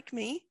looked like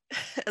me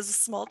as a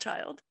small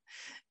child.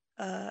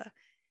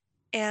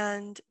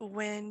 And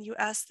when you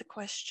ask the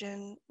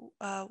question,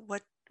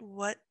 what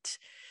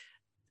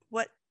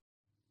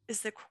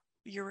is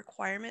your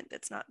requirement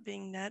that's not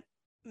being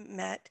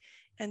met?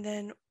 And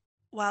then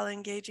while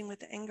engaging with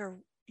the anger,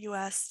 you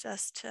asked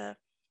us to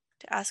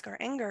ask our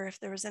anger if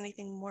there was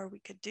anything more we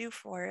could do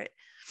for it.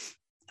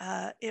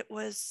 It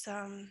was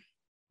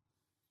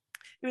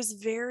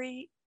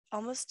very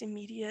almost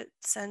immediate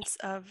sense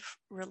of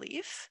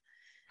relief,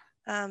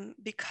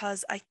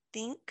 because I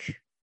think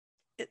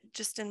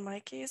just in my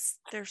case,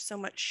 there's so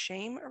much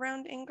shame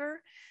around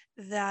anger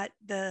that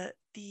the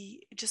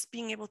just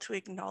being able to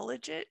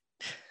acknowledge it,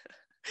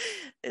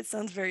 it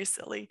sounds very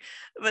silly,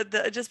 but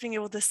just being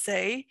able to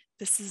say,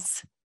 this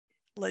is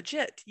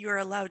legit, you are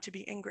allowed to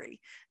be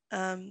angry,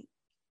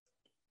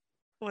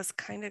 was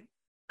kind of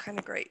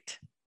great.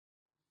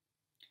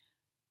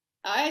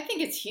 I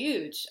think it's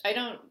huge. I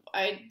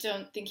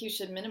don't think you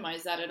should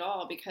minimize that at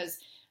all, because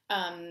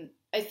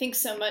I think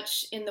so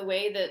much in the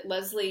way that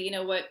Leslie,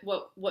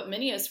 what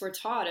many of us were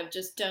taught of,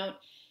 just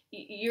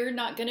you're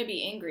not going to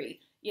be angry.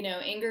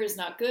 Anger is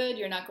not good.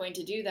 You're not going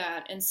to do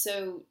that. And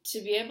so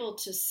to be able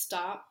to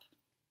stop,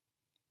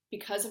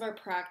 because of our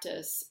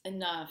practice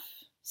enough,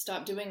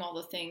 stop doing all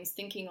the things,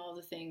 thinking all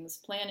the things,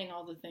 planning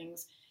all the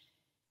things,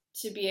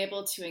 to be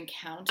able to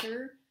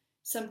encounter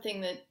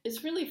something that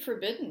is really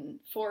forbidden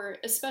for,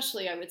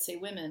 especially, I would say,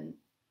 women,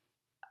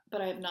 but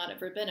I have not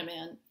ever been a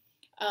man.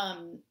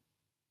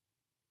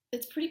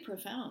 It's pretty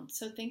profound.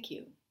 So thank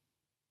you.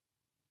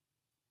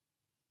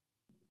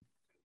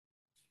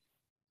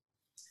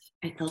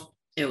 I thought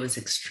it was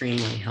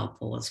extremely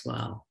helpful as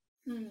well.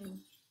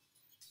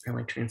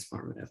 Really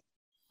transformative.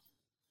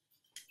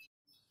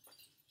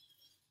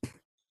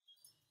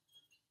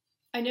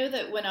 I know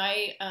that when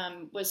I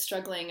was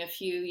struggling a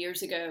few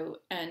years ago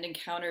and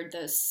encountered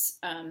this,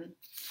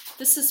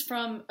 this is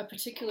from a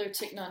particular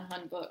Thich Nhat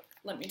Hanh book.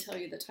 Let me tell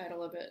you the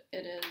title of it.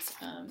 It is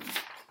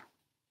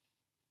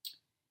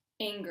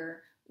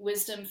Anger,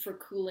 Wisdom for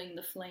Cooling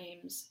the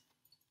Flames.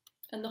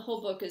 And the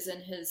whole book is in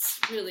his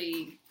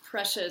really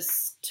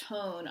precious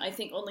tone. I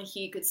think only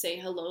he could say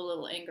hello,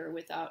 little anger,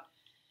 without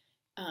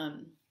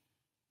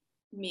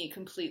me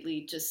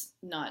completely just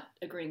not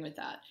agreeing with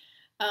that.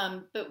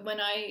 But when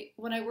I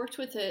worked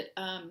with it,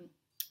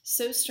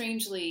 so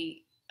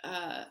strangely,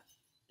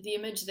 the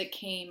image that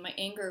came, my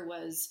anger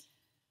was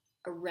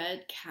a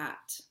red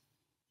cat,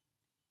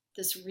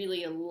 this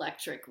really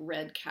electric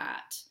red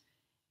cat.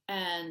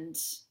 And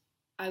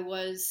I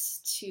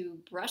was to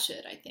brush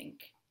it, I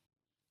think,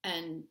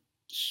 and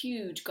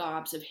huge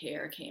gobs of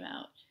hair came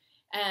out.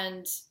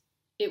 And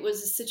it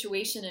was a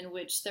situation in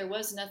which there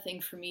was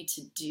nothing for me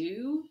to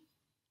do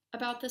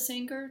about this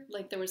anger.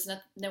 Like there was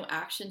no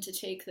action to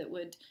take that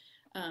would,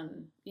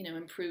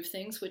 improve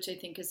things, which I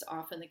think is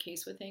often the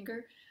case with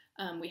anger.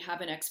 We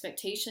have an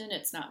expectation,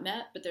 it's not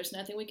met, but there's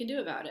nothing we can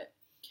do about it.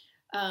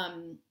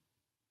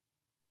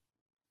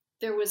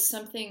 There was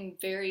something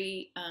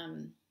very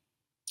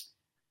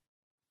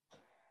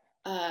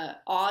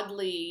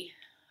oddly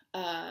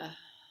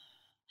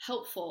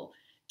helpful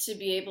to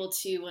be able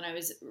to, when I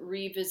was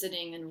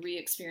revisiting and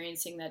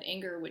re-experiencing that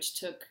anger, which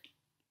took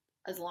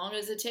as long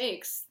as it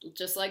takes,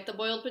 just like the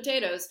boiled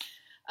potatoes,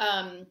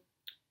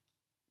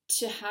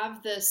 to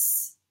have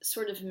this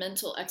sort of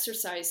mental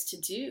exercise to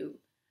do,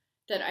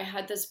 that I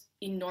had this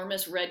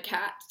enormous red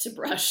cat to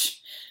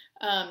brush.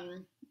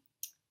 I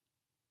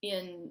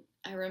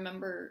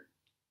remember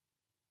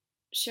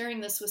sharing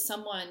this with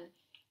someone,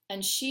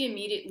 and she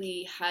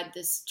immediately had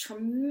this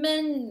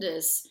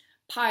tremendous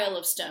pile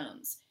of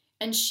stones,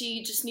 and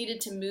she just needed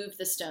to move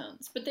the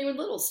stones, but they were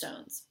little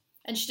stones,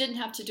 and she didn't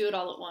have to do it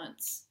all at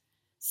once.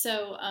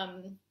 So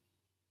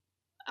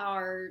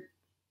our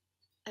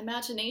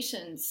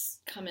imaginations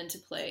come into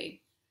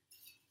play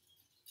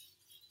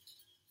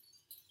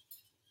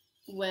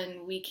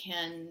when we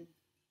can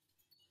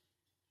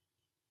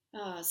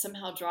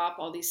somehow drop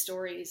all these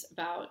stories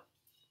about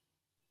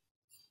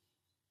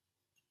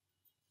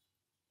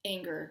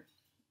anger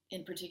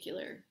in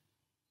particular,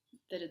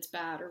 that it's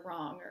bad or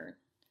wrong or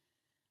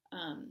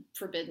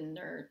forbidden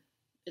or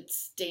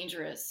it's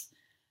dangerous.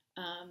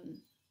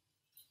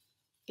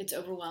 It's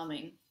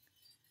overwhelming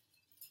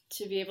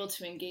to be able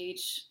to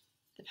engage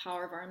the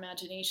power of our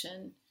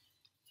imagination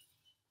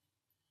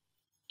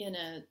in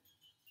a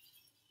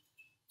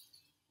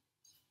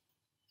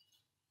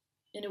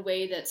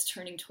way that's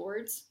turning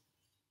towards,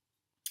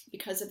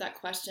 because of that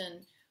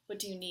question, what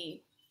do you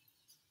need?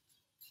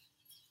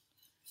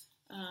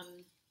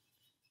 I'm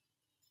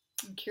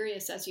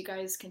curious, as you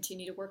guys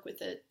continue to work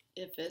with it,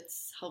 if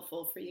it's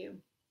helpful for you.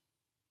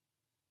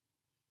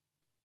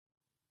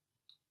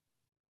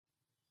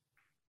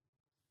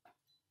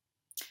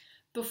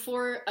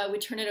 Before we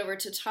turn it over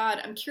to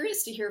Todd, I'm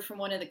curious to hear from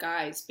one of the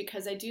guys,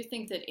 because I do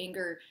think that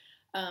anger,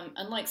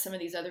 unlike some of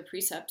these other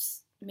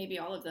precepts, maybe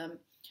all of them,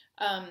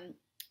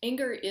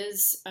 anger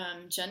is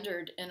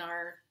gendered in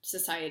our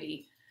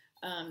society.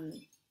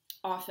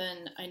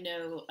 Often, I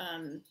know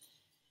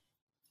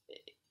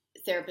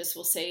therapists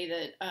will say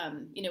that,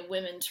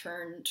 women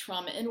turn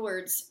trauma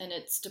inwards and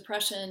it's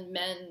depression,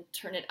 men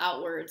turn it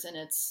outwards and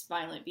it's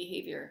violent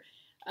behavior.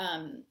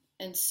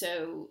 And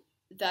so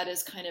that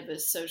is kind of a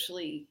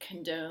socially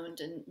condoned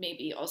and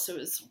maybe also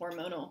is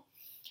hormonal.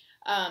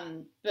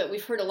 But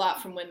we've heard a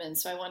lot from women,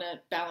 so I want to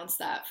balance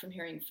that from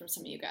hearing from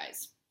some of you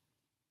guys.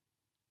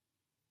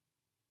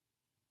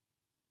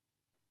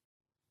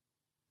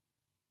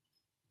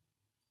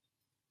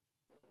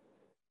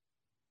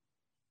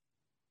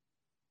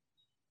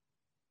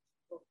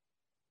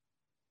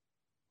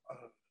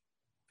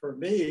 For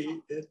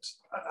me,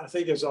 I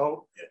think it's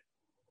all,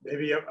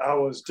 maybe I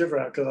was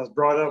different because I was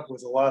brought up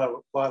with a lot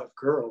of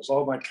girls.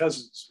 All my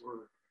cousins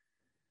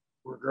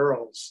were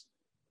girls,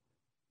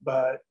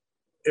 but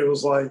it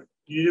was like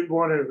you didn't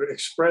want to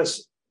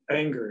express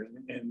anger.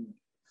 And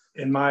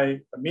in my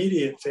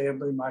immediate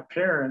family, my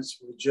parents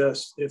would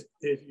just, if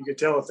you could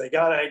tell if they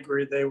got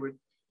angry, they would,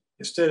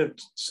 instead of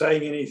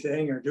saying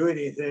anything or doing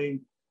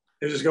anything,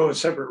 they just go in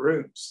separate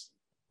rooms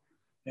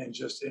and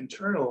just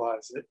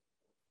internalize it.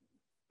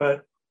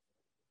 But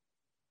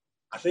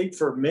I think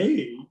for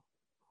me,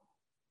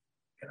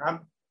 and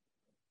I'm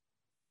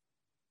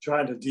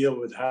trying to deal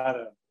with how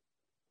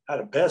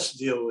to best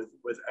deal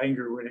with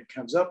anger when it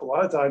comes up. A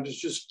lot of times it's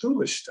just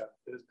foolish stuff.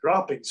 It's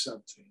dropping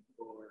something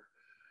or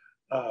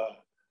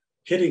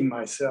hitting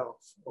myself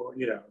or,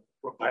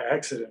 or by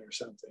accident or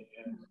something.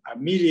 And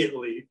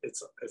immediately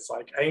it's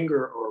like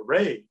anger or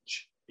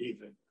rage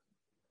even.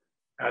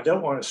 I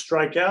don't want to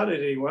strike out at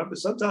anyone, but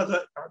sometimes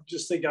I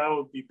just think I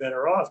would be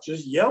better off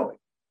just yelling.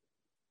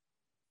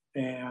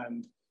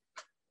 And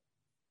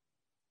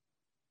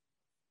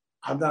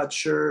I'm not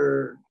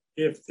sure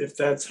if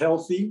that's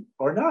healthy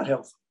or not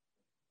healthy.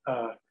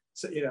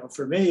 So,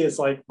 for me, it's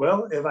like,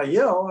 well, if I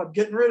yell, I'm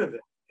getting rid of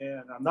it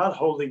and I'm not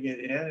holding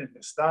it in, and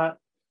I'm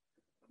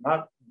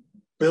not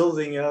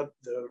building up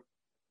the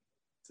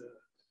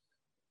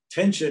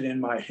tension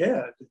in my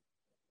head.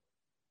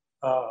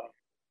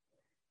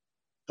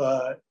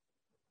 But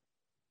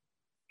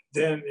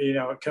then,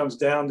 it comes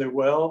down to,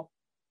 well,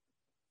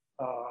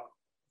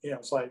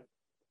 it's like,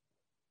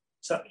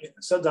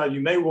 sometimes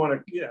you may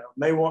want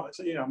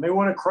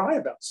to cry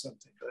about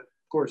something, but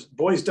of course,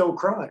 boys don't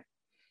cry.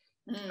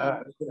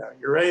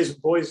 You're raised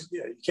with boys,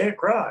 you can't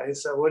cry.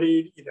 So what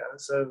do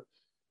so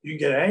you can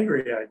get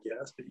angry, I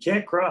guess, but you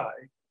can't cry.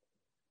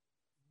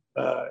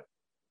 Then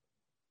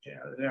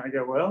I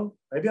go, well,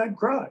 maybe I can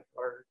cry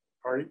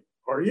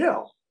or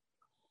yell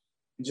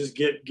and just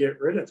get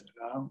rid of it.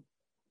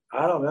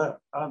 I don't know.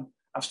 I'm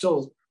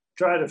still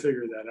trying to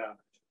figure that out.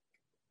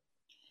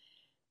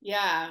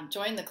 Yeah,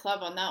 join the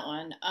club on that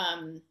one.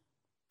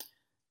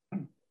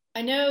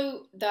 I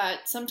know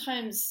that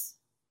sometimes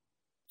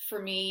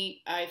for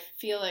me, I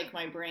feel like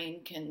my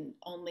brain can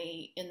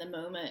only, in the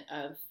moment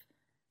of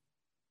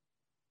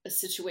a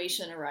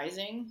situation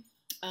arising,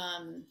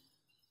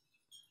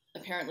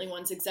 apparently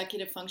one's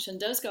executive function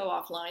does go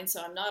offline,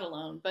 so I'm not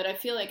alone, but I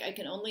feel like I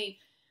can only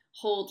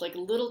hold like a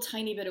little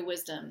tiny bit of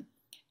wisdom.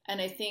 And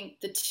I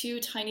think the two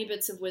tiny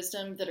bits of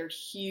wisdom that are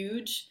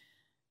huge,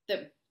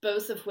 that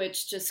both of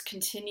which just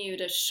continue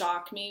to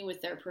shock me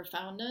with their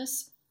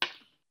profoundness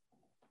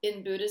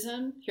in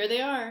Buddhism, here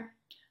they are.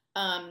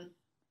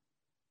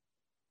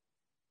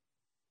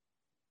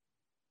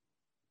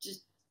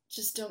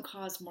 Just don't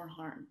cause more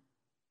harm.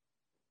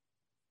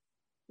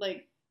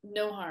 Like,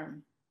 no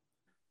harm.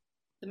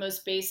 The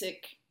most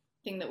basic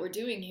thing that we're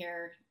doing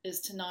here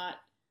is to not,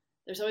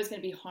 there's always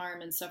going to be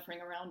harm and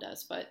suffering around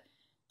us, but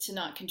to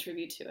not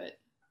contribute to it,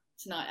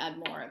 to not add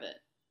more of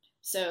it.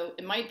 So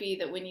it might be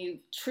that when you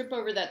trip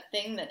over that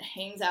thing that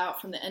hangs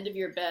out from the end of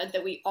your bed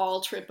that we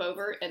all trip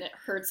over and it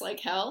hurts like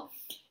hell,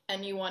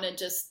 and you want to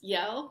just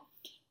yell,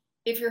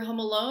 if you're home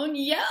alone,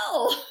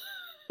 yell.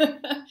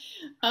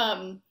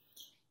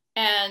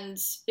 And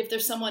if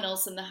there's someone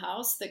else in the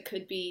house that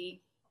could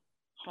be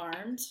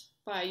harmed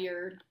by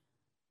your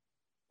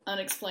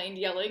unexplained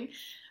yelling,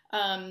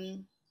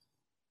 then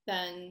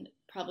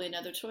probably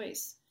another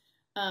choice.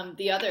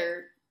 The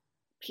other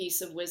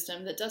piece of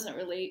wisdom that doesn't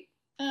relate,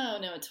 oh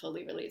no, it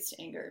totally relates to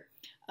anger,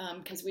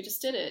 because we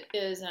just did it,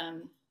 is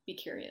be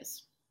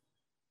curious.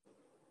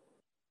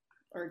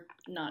 Or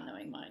not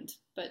knowing mind,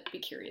 but be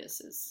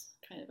curious is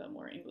kind of a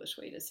more English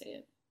way to say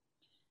it.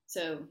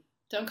 So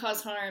don't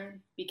cause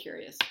harm, be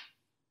curious.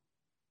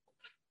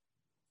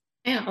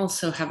 I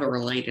also have a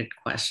related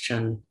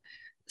question.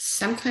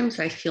 Sometimes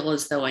I feel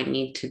as though I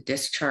need to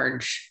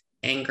discharge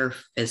anger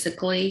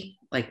physically,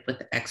 like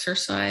with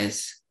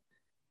exercise.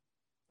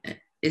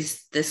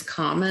 Is this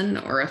common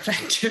or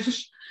effective?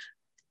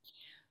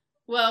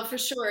 Well, for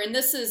sure. And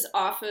this is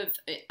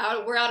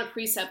we're out of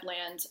precept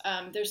land.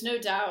 There's no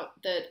doubt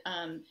that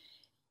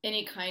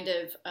any kind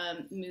of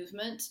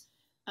movement,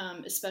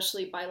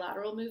 especially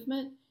bilateral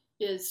movement,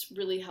 is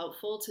really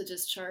helpful to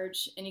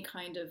discharge any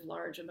kind of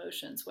large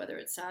emotions, whether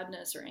it's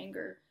sadness or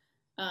anger.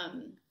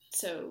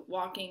 So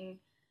walking,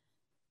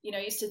 I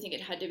used to think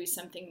it had to be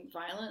something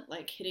violent,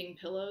 like hitting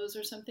pillows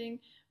or something,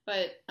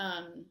 but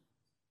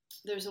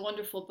there's a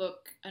wonderful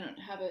book, I don't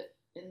have it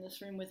in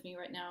this room with me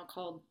right now,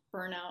 called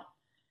Burnout,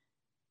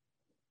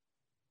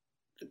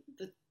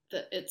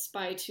 it's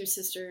by two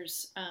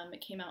sisters.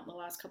 It came out in the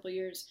last couple of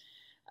years,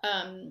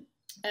 and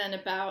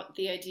about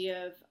the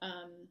idea of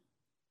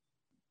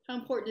how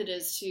important it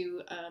is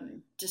to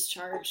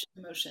discharge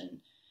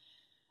emotion.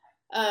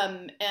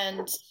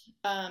 And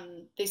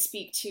they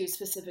speak to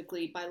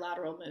specifically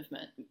bilateral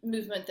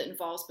movement that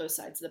involves both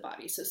sides of the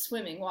body. So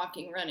swimming,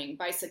 walking, running,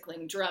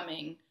 bicycling,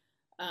 drumming,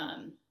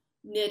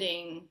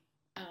 knitting,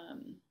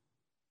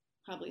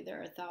 probably there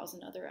are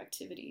 1,000 other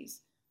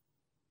activities.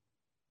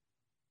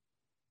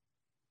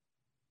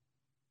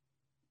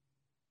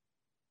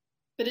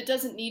 But it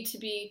doesn't need to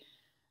be,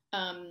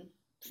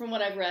 from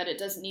what I've read, it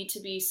doesn't need to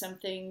be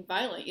something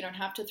violent. You don't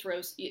have to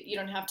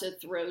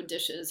throw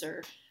dishes,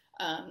 or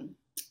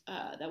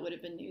that would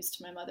have been news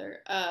to my mother,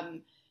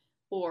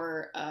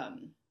 or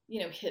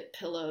hit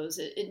pillows.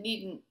 It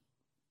needn't.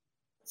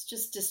 It's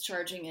just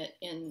discharging it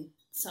in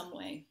some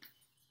way.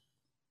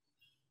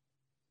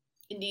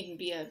 It needn't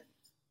be a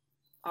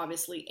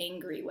obviously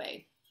angry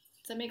way.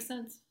 Does that make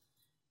sense?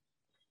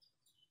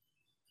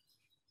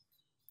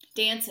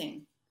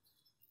 Dancing.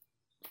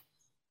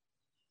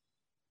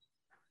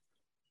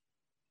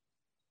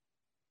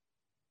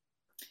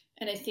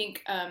 And I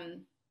think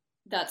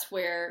that's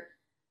where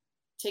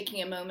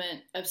taking a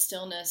moment of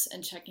stillness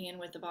and checking in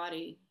with the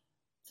body.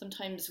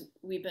 Sometimes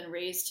we've been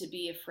raised to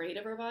be afraid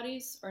of our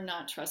bodies or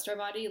not trust our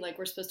body. Like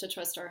we're supposed to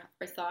trust our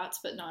thoughts,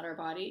 but not our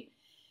body.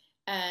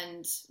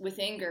 And with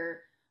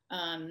anger,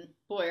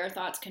 boy, our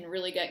thoughts can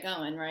really get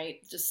going, right?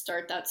 Just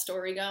start that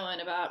story going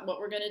about what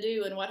we're going to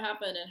do and what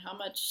happened and how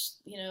much,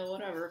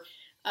 whatever.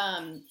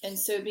 And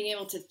so being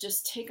able to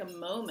just take a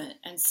moment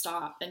and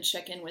stop and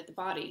check in with the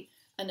body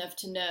enough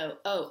to know,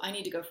 oh, I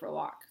need to go for a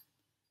walk.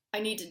 I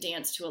need to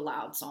dance to a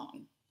loud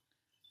song.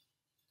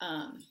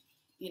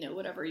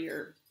 Whatever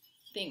your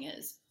thing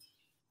is.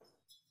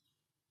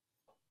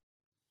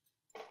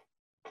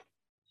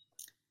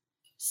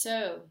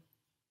 So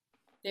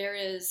there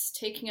is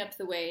taking up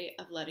the way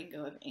of letting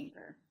go of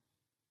anger.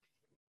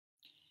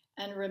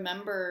 And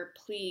remember,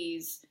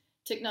 please,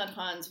 Thich Nhat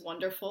Hanh's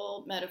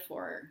wonderful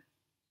metaphor,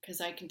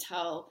 because I can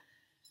tell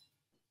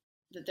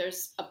that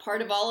there's a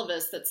part of all of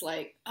us that's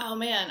like, oh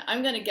man,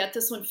 I'm going to get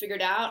this one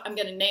figured out. I'm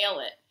going to nail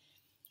it.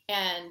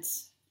 And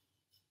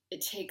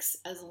it takes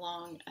as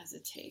long as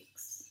it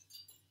takes.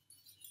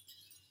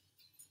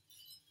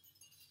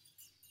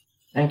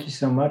 Thank you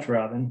so much,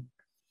 Robin.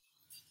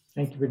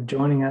 Thank you for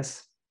joining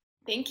us.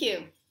 Thank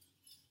you.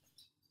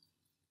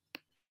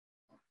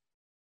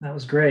 That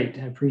was great.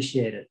 I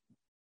appreciate it.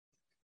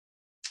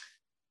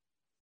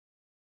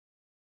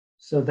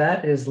 So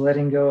that is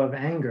letting go of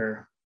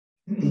anger.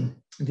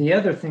 The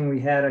other thing we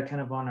had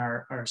kind of on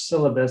our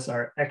syllabus,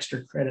 our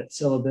extra credit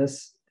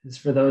syllabus, is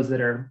for those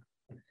that are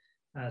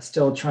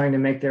still trying to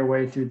make their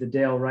way through the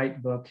Dale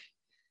Wright book,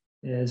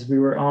 is we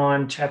were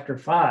on chapter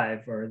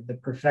 5, or the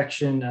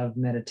perfection of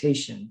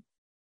meditation.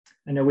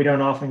 I know we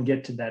don't often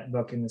get to that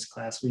book in this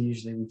class.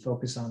 We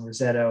focus on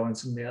Rosetto and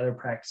some of the other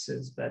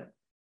practices,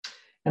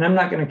 and I'm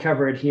not going to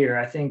cover it here.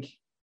 I think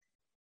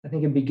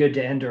it'd be good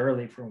to end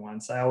early for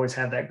once. I always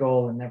have that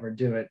goal and never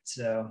do it.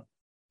 So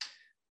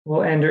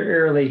we'll end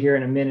early here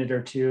in a minute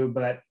or two,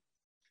 but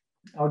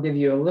I'll give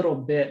you a little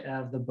bit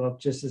of the book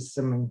just as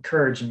some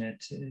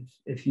encouragement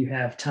if you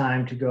have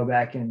time to go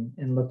back and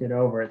look it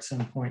over at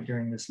some point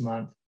during this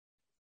month.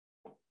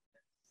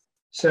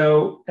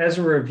 So as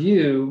a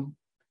review,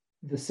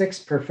 the 6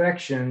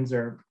 perfections,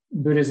 or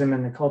Buddhism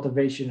and the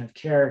cultivation of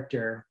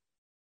character,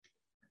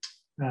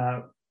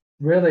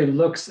 really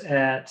looks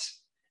at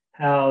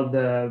how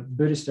the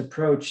Buddhist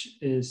approach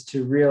is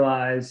to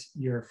realize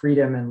your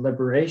freedom and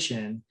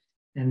liberation,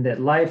 and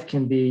that life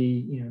can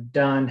be,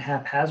 done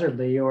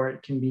haphazardly, or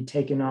it can be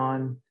taken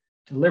on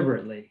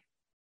deliberately.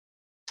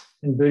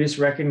 And Buddhists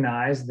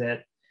recognize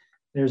that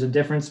there's a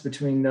difference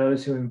between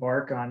those who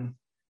embark on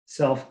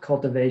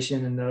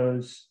self-cultivation and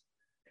those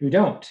who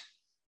don't,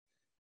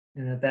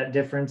 and that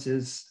difference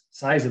is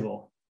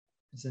sizable,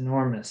 it's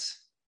enormous.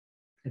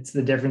 It's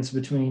the difference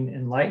between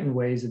enlightened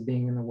ways of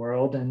being in the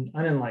world and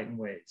unenlightened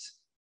ways.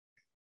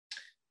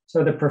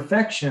 So the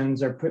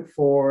perfections are put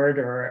forward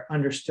or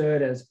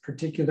understood as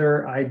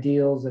particular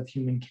ideals of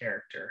human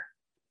character.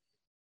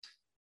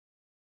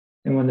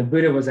 And when the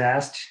Buddha was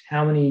asked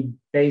how many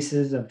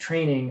bases of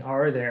training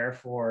are there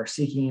for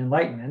seeking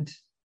enlightenment,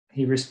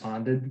 he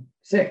responded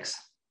 6: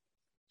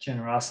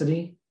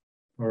 generosity,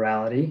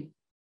 morality,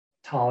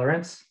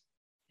 tolerance,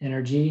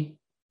 energy,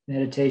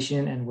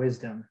 meditation, and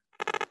wisdom.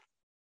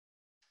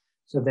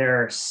 So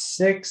there are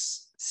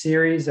 6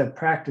 series of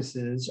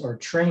practices or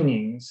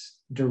trainings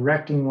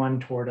directing one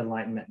toward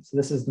enlightenment. So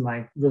this is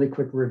my really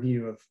quick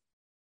review of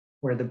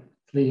where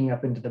leading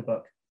up into the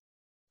book.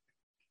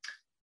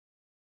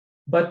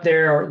 But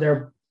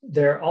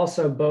they're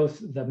also both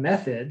the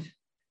method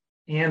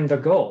and the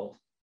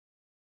goal.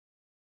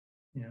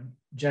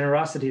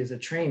 Generosity is a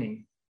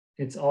training.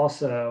 It's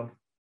also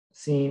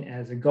seen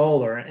as a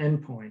goal or an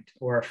endpoint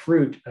or a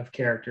fruit of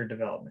character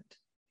development.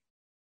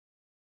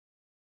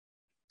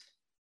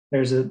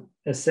 There's a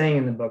saying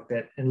in the book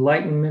that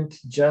enlightenment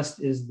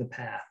just is the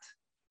path,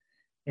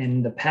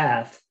 and the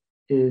path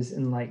is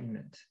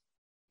enlightenment.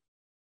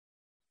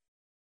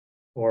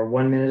 Or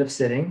 1 minute of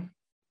sitting,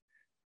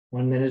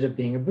 1 minute of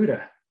being a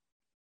Buddha.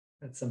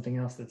 That's something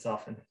else that's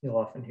you'll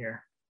often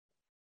hear.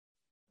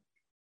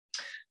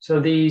 So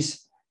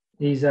these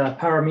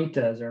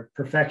paramitas, or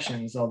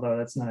perfections, although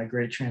that's not a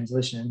great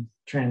translation,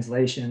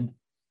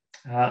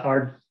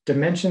 are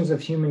dimensions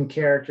of human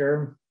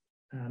character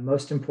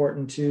most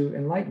important to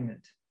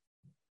enlightenment.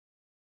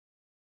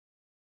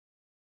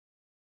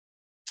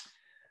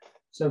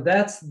 So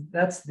that's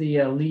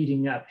the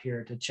leading up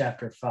here to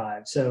chapter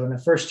 5. So in the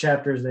first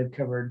chapters, they've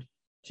covered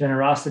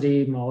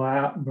generosity,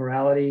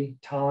 morality,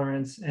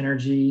 tolerance,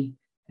 energy,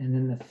 and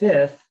then the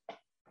 5th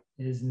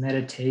is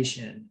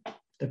meditation,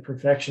 the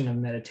perfection of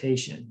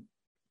meditation.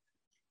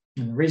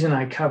 And the reason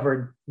I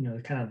covered,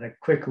 kind of the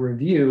quick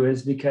review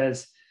is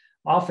because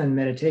often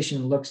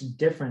meditation looks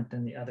different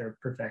than the other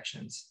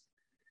perfections.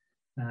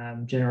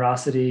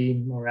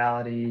 Generosity,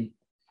 morality,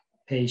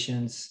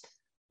 patience,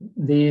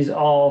 these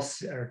all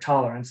are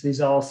tolerance.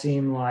 These all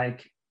seem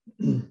like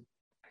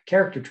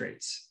character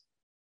traits.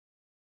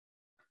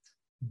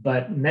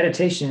 But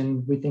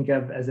meditation, we think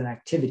of as an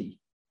activity,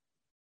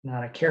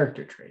 not a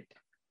character trait.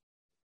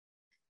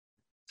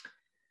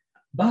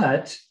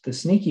 But the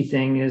sneaky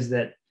thing is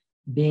that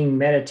being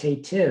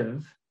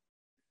meditative,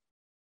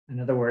 in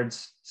other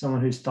words,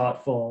 someone who's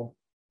thoughtful,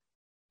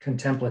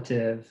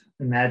 contemplative,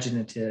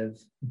 imaginative,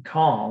 and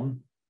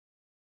calm,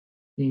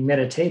 being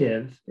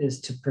meditative is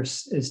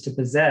to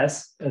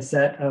possess a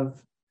set of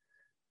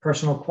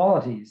personal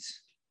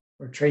qualities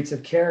or traits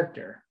of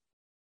character.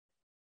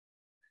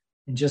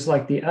 And just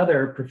like the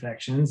other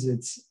perfections,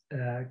 it's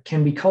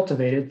can be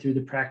cultivated through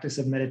the practice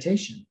of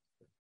meditation.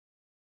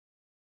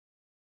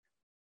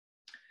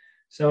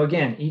 So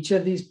again, each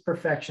of these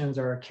perfections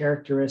are a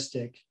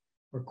characteristic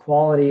or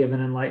quality of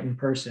an enlightened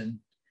person,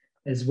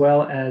 as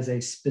well as a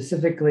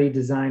specifically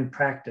designed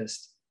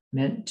practice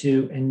meant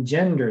to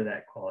engender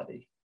that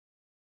quality.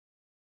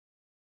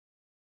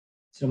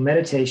 So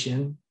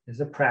meditation is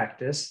a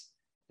practice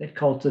that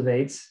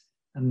cultivates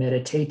a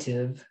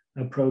meditative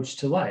approach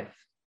to life,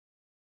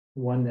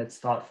 one that's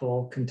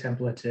thoughtful,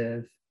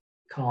 contemplative,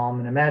 calm,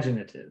 and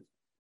imaginative.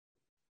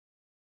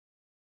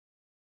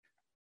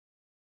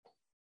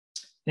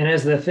 And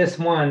as the 5th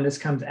one, this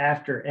comes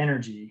after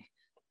energy,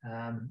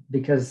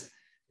 because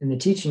in the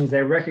teachings,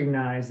 they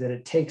recognize that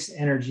it takes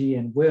energy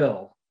and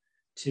will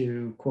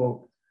to,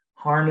 quote,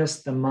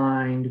 harness the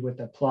mind with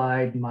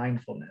applied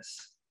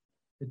mindfulness.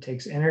 It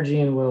takes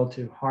energy and will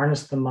to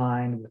harness the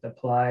mind with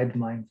applied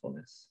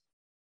mindfulness.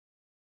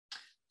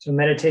 So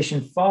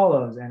meditation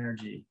follows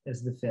energy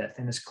as the 5th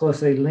and is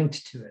closely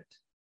linked to it.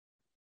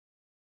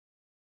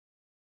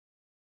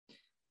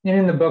 And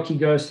in the book, he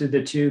goes through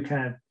the 2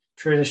 kind of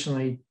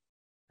traditionally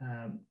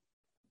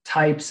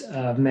types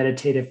of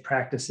meditative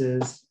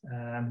practices.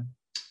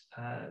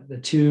 The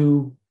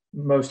 2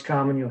 most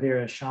common you'll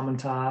hear is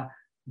shamatha,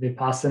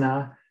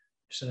 vipassana.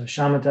 So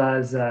shamatha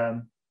is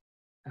a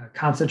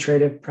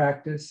concentrative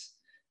practice.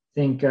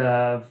 Think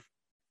of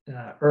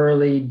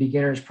early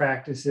beginners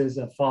practices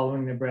of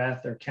following the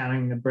breath or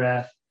counting the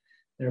breath.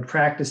 They're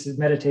practices,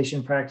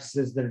 meditation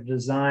practices that are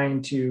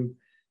designed to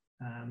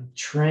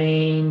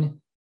train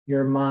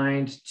your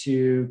mind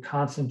to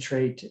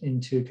concentrate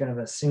into kind of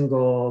a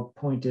single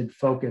pointed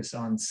focus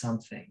on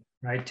something,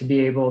 right? To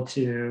be able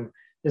to,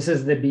 this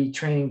is the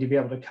training to be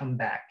able to come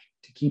back,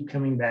 to keep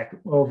coming back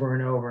over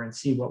and over and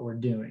see what we're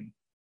doing.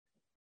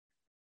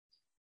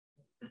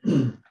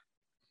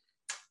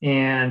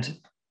 And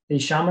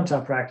these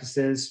shamatha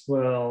practices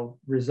will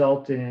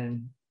result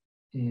in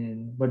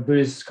what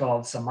Buddhists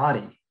call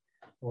samadhi,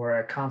 or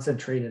a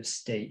concentrative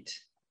state.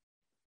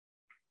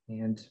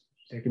 And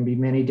there can be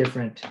many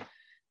different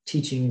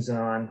teachings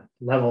on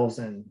levels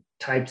and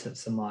types of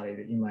samadhi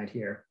that you might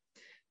hear.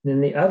 And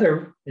then the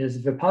other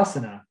is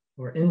vipassana,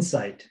 or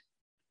insight.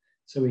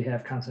 So we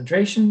have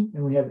concentration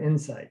and we have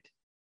insight.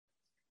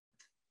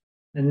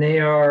 And they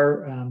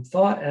are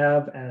thought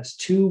of as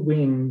 2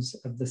 wings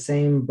of the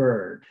same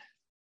bird,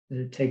 that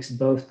it takes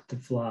both to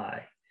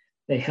fly.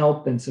 They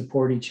help and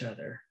support each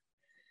other.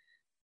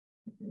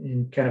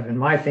 And kind of in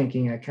my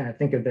thinking, I kind of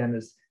think of them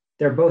as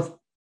they're both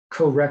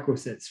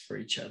co-requisites for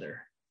each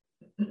other.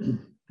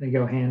 They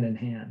go hand in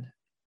hand.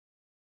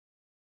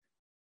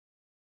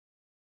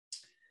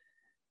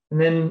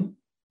 And then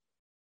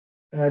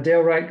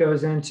Dale Wright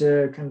goes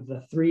into kind of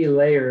the 3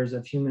 layers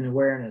of human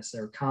awareness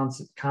or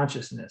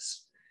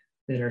consciousness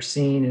that are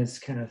seen as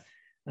kind of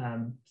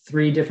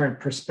 3 different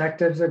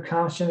perspectives of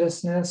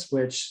consciousness,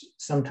 which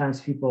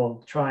sometimes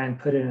people try and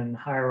put it in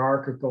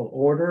hierarchical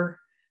order,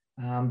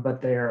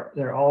 but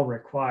they're all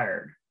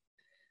required.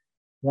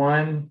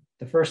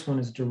 The first one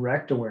is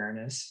direct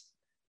awareness,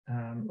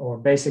 or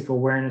basic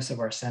awareness of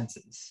our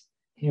senses,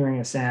 hearing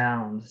a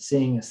sound,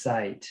 seeing a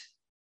sight,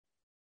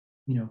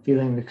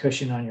 feeling the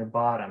cushion on your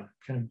bottom,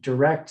 kind of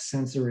direct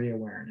sensory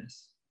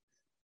awareness.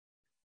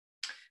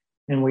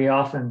 And we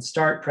often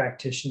start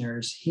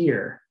practitioners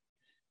here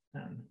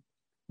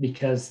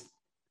because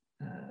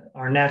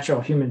our natural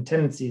human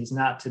tendency is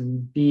not to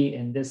be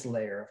in this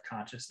layer of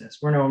consciousness.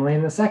 We're normally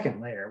in the second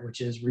layer,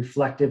 which is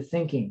reflective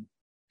thinking,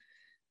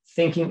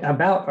 thinking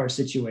about our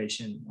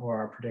situation or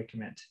our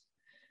predicament,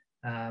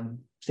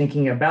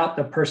 thinking about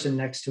the person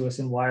next to us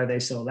and why are they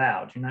so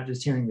loud. You're not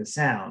just hearing the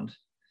sound,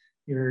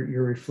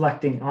 you're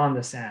reflecting on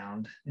the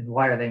sound and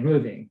why are they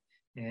moving.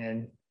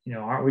 And,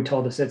 aren't we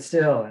told to sit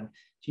still? And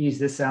geez,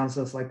 this sounds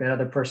just like that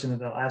other person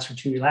that asked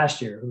for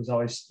last year who was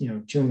always,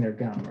 chewing their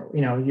gum. Or,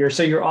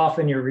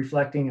 you're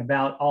reflecting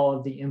about all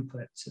of the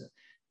inputs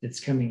that's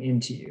coming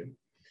into you.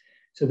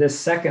 So this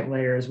second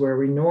layer is where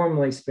we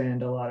normally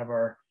spend a lot of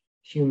our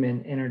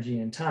human energy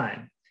and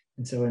time.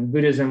 And so in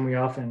Buddhism, we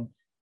often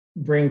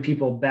bring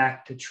people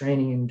back to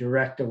training in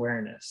direct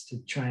awareness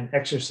to try and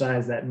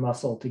exercise that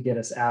muscle to get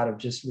us out of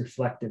just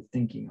reflective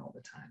thinking all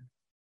the time.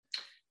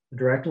 The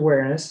direct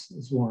awareness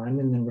is one,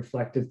 and then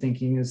reflective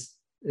thinking is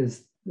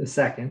the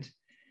second.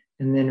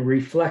 And then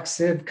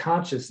reflexive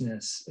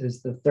consciousness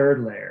is the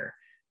third layer,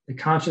 the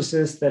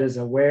consciousness that is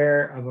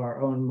aware of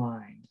our own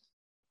mind,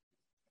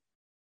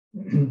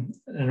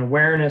 an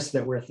awareness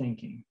that we're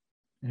thinking,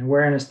 an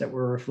awareness that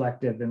we're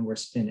reflective and we're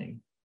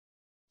spinning.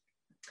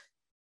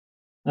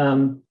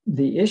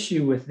 The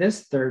issue with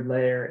this third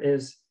layer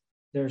is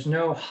there's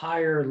no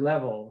higher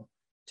level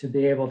to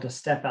be able to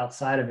step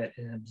outside of it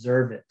and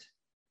observe it,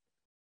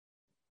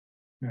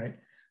 right?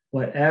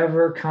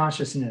 Whatever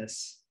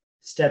consciousness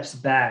steps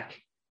back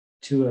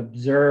to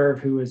observe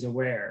who is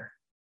aware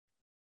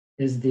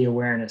is the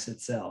awareness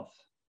itself.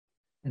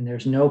 And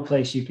there's no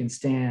place you can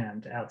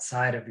stand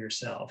outside of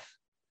yourself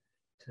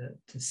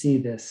to see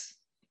this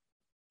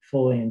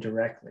fully and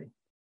directly.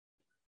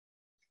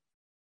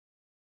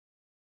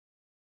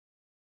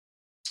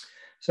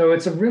 So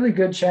it's a really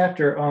good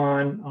chapter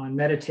on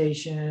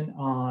meditation,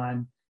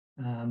 on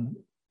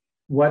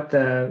what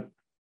the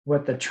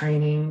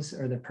trainings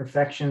or the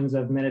perfections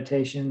of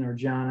meditation or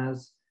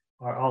jhanas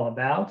are all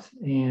about.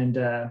 And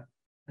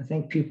I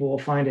think people will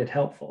find it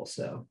helpful.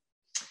 So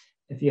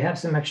if you have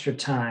some extra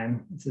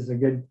time, this is a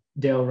good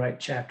Dale Wright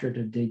chapter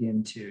to dig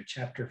into,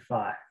 chapter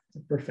 5, the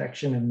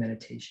perfection of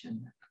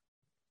meditation.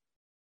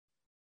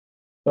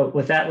 But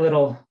with that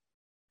little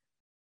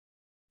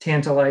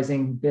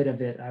tantalizing bit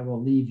of it, I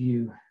will leave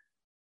you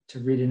to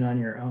read it on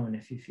your own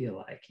if you feel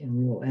like, and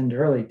we will end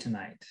early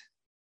tonight.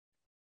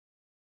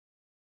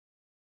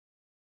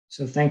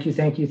 So thank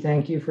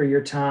you for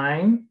your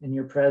time and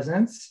your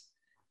presence.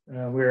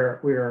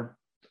 We're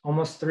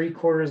almost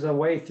 3/4 of the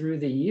way through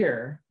the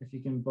year, if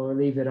you can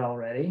believe it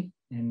already.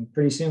 And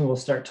pretty soon we'll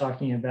start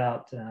talking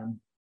about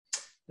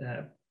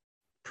the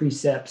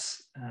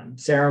precepts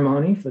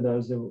ceremony for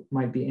those that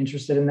might be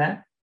interested in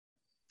that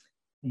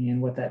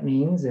and what that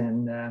means.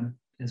 And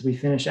as we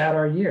finish out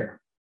our year,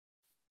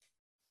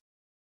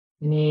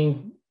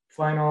 any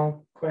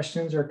final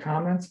questions or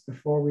comments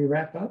before we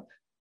wrap up?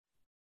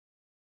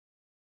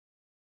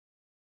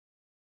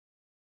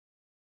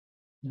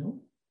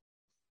 No?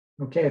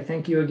 Okay,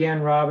 thank you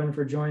again, Robin,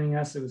 for joining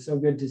us. It was so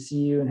good to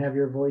see you and have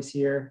your voice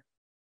here.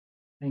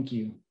 Thank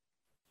you.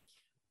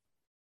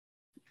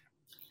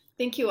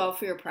 Thank you all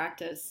for your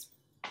practice.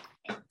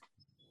 Good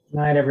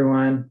night,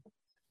 everyone.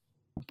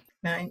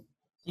 Night.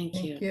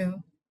 Thank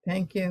you.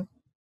 Thank you.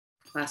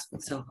 Class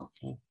was so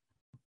helpful.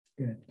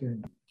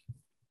 Good.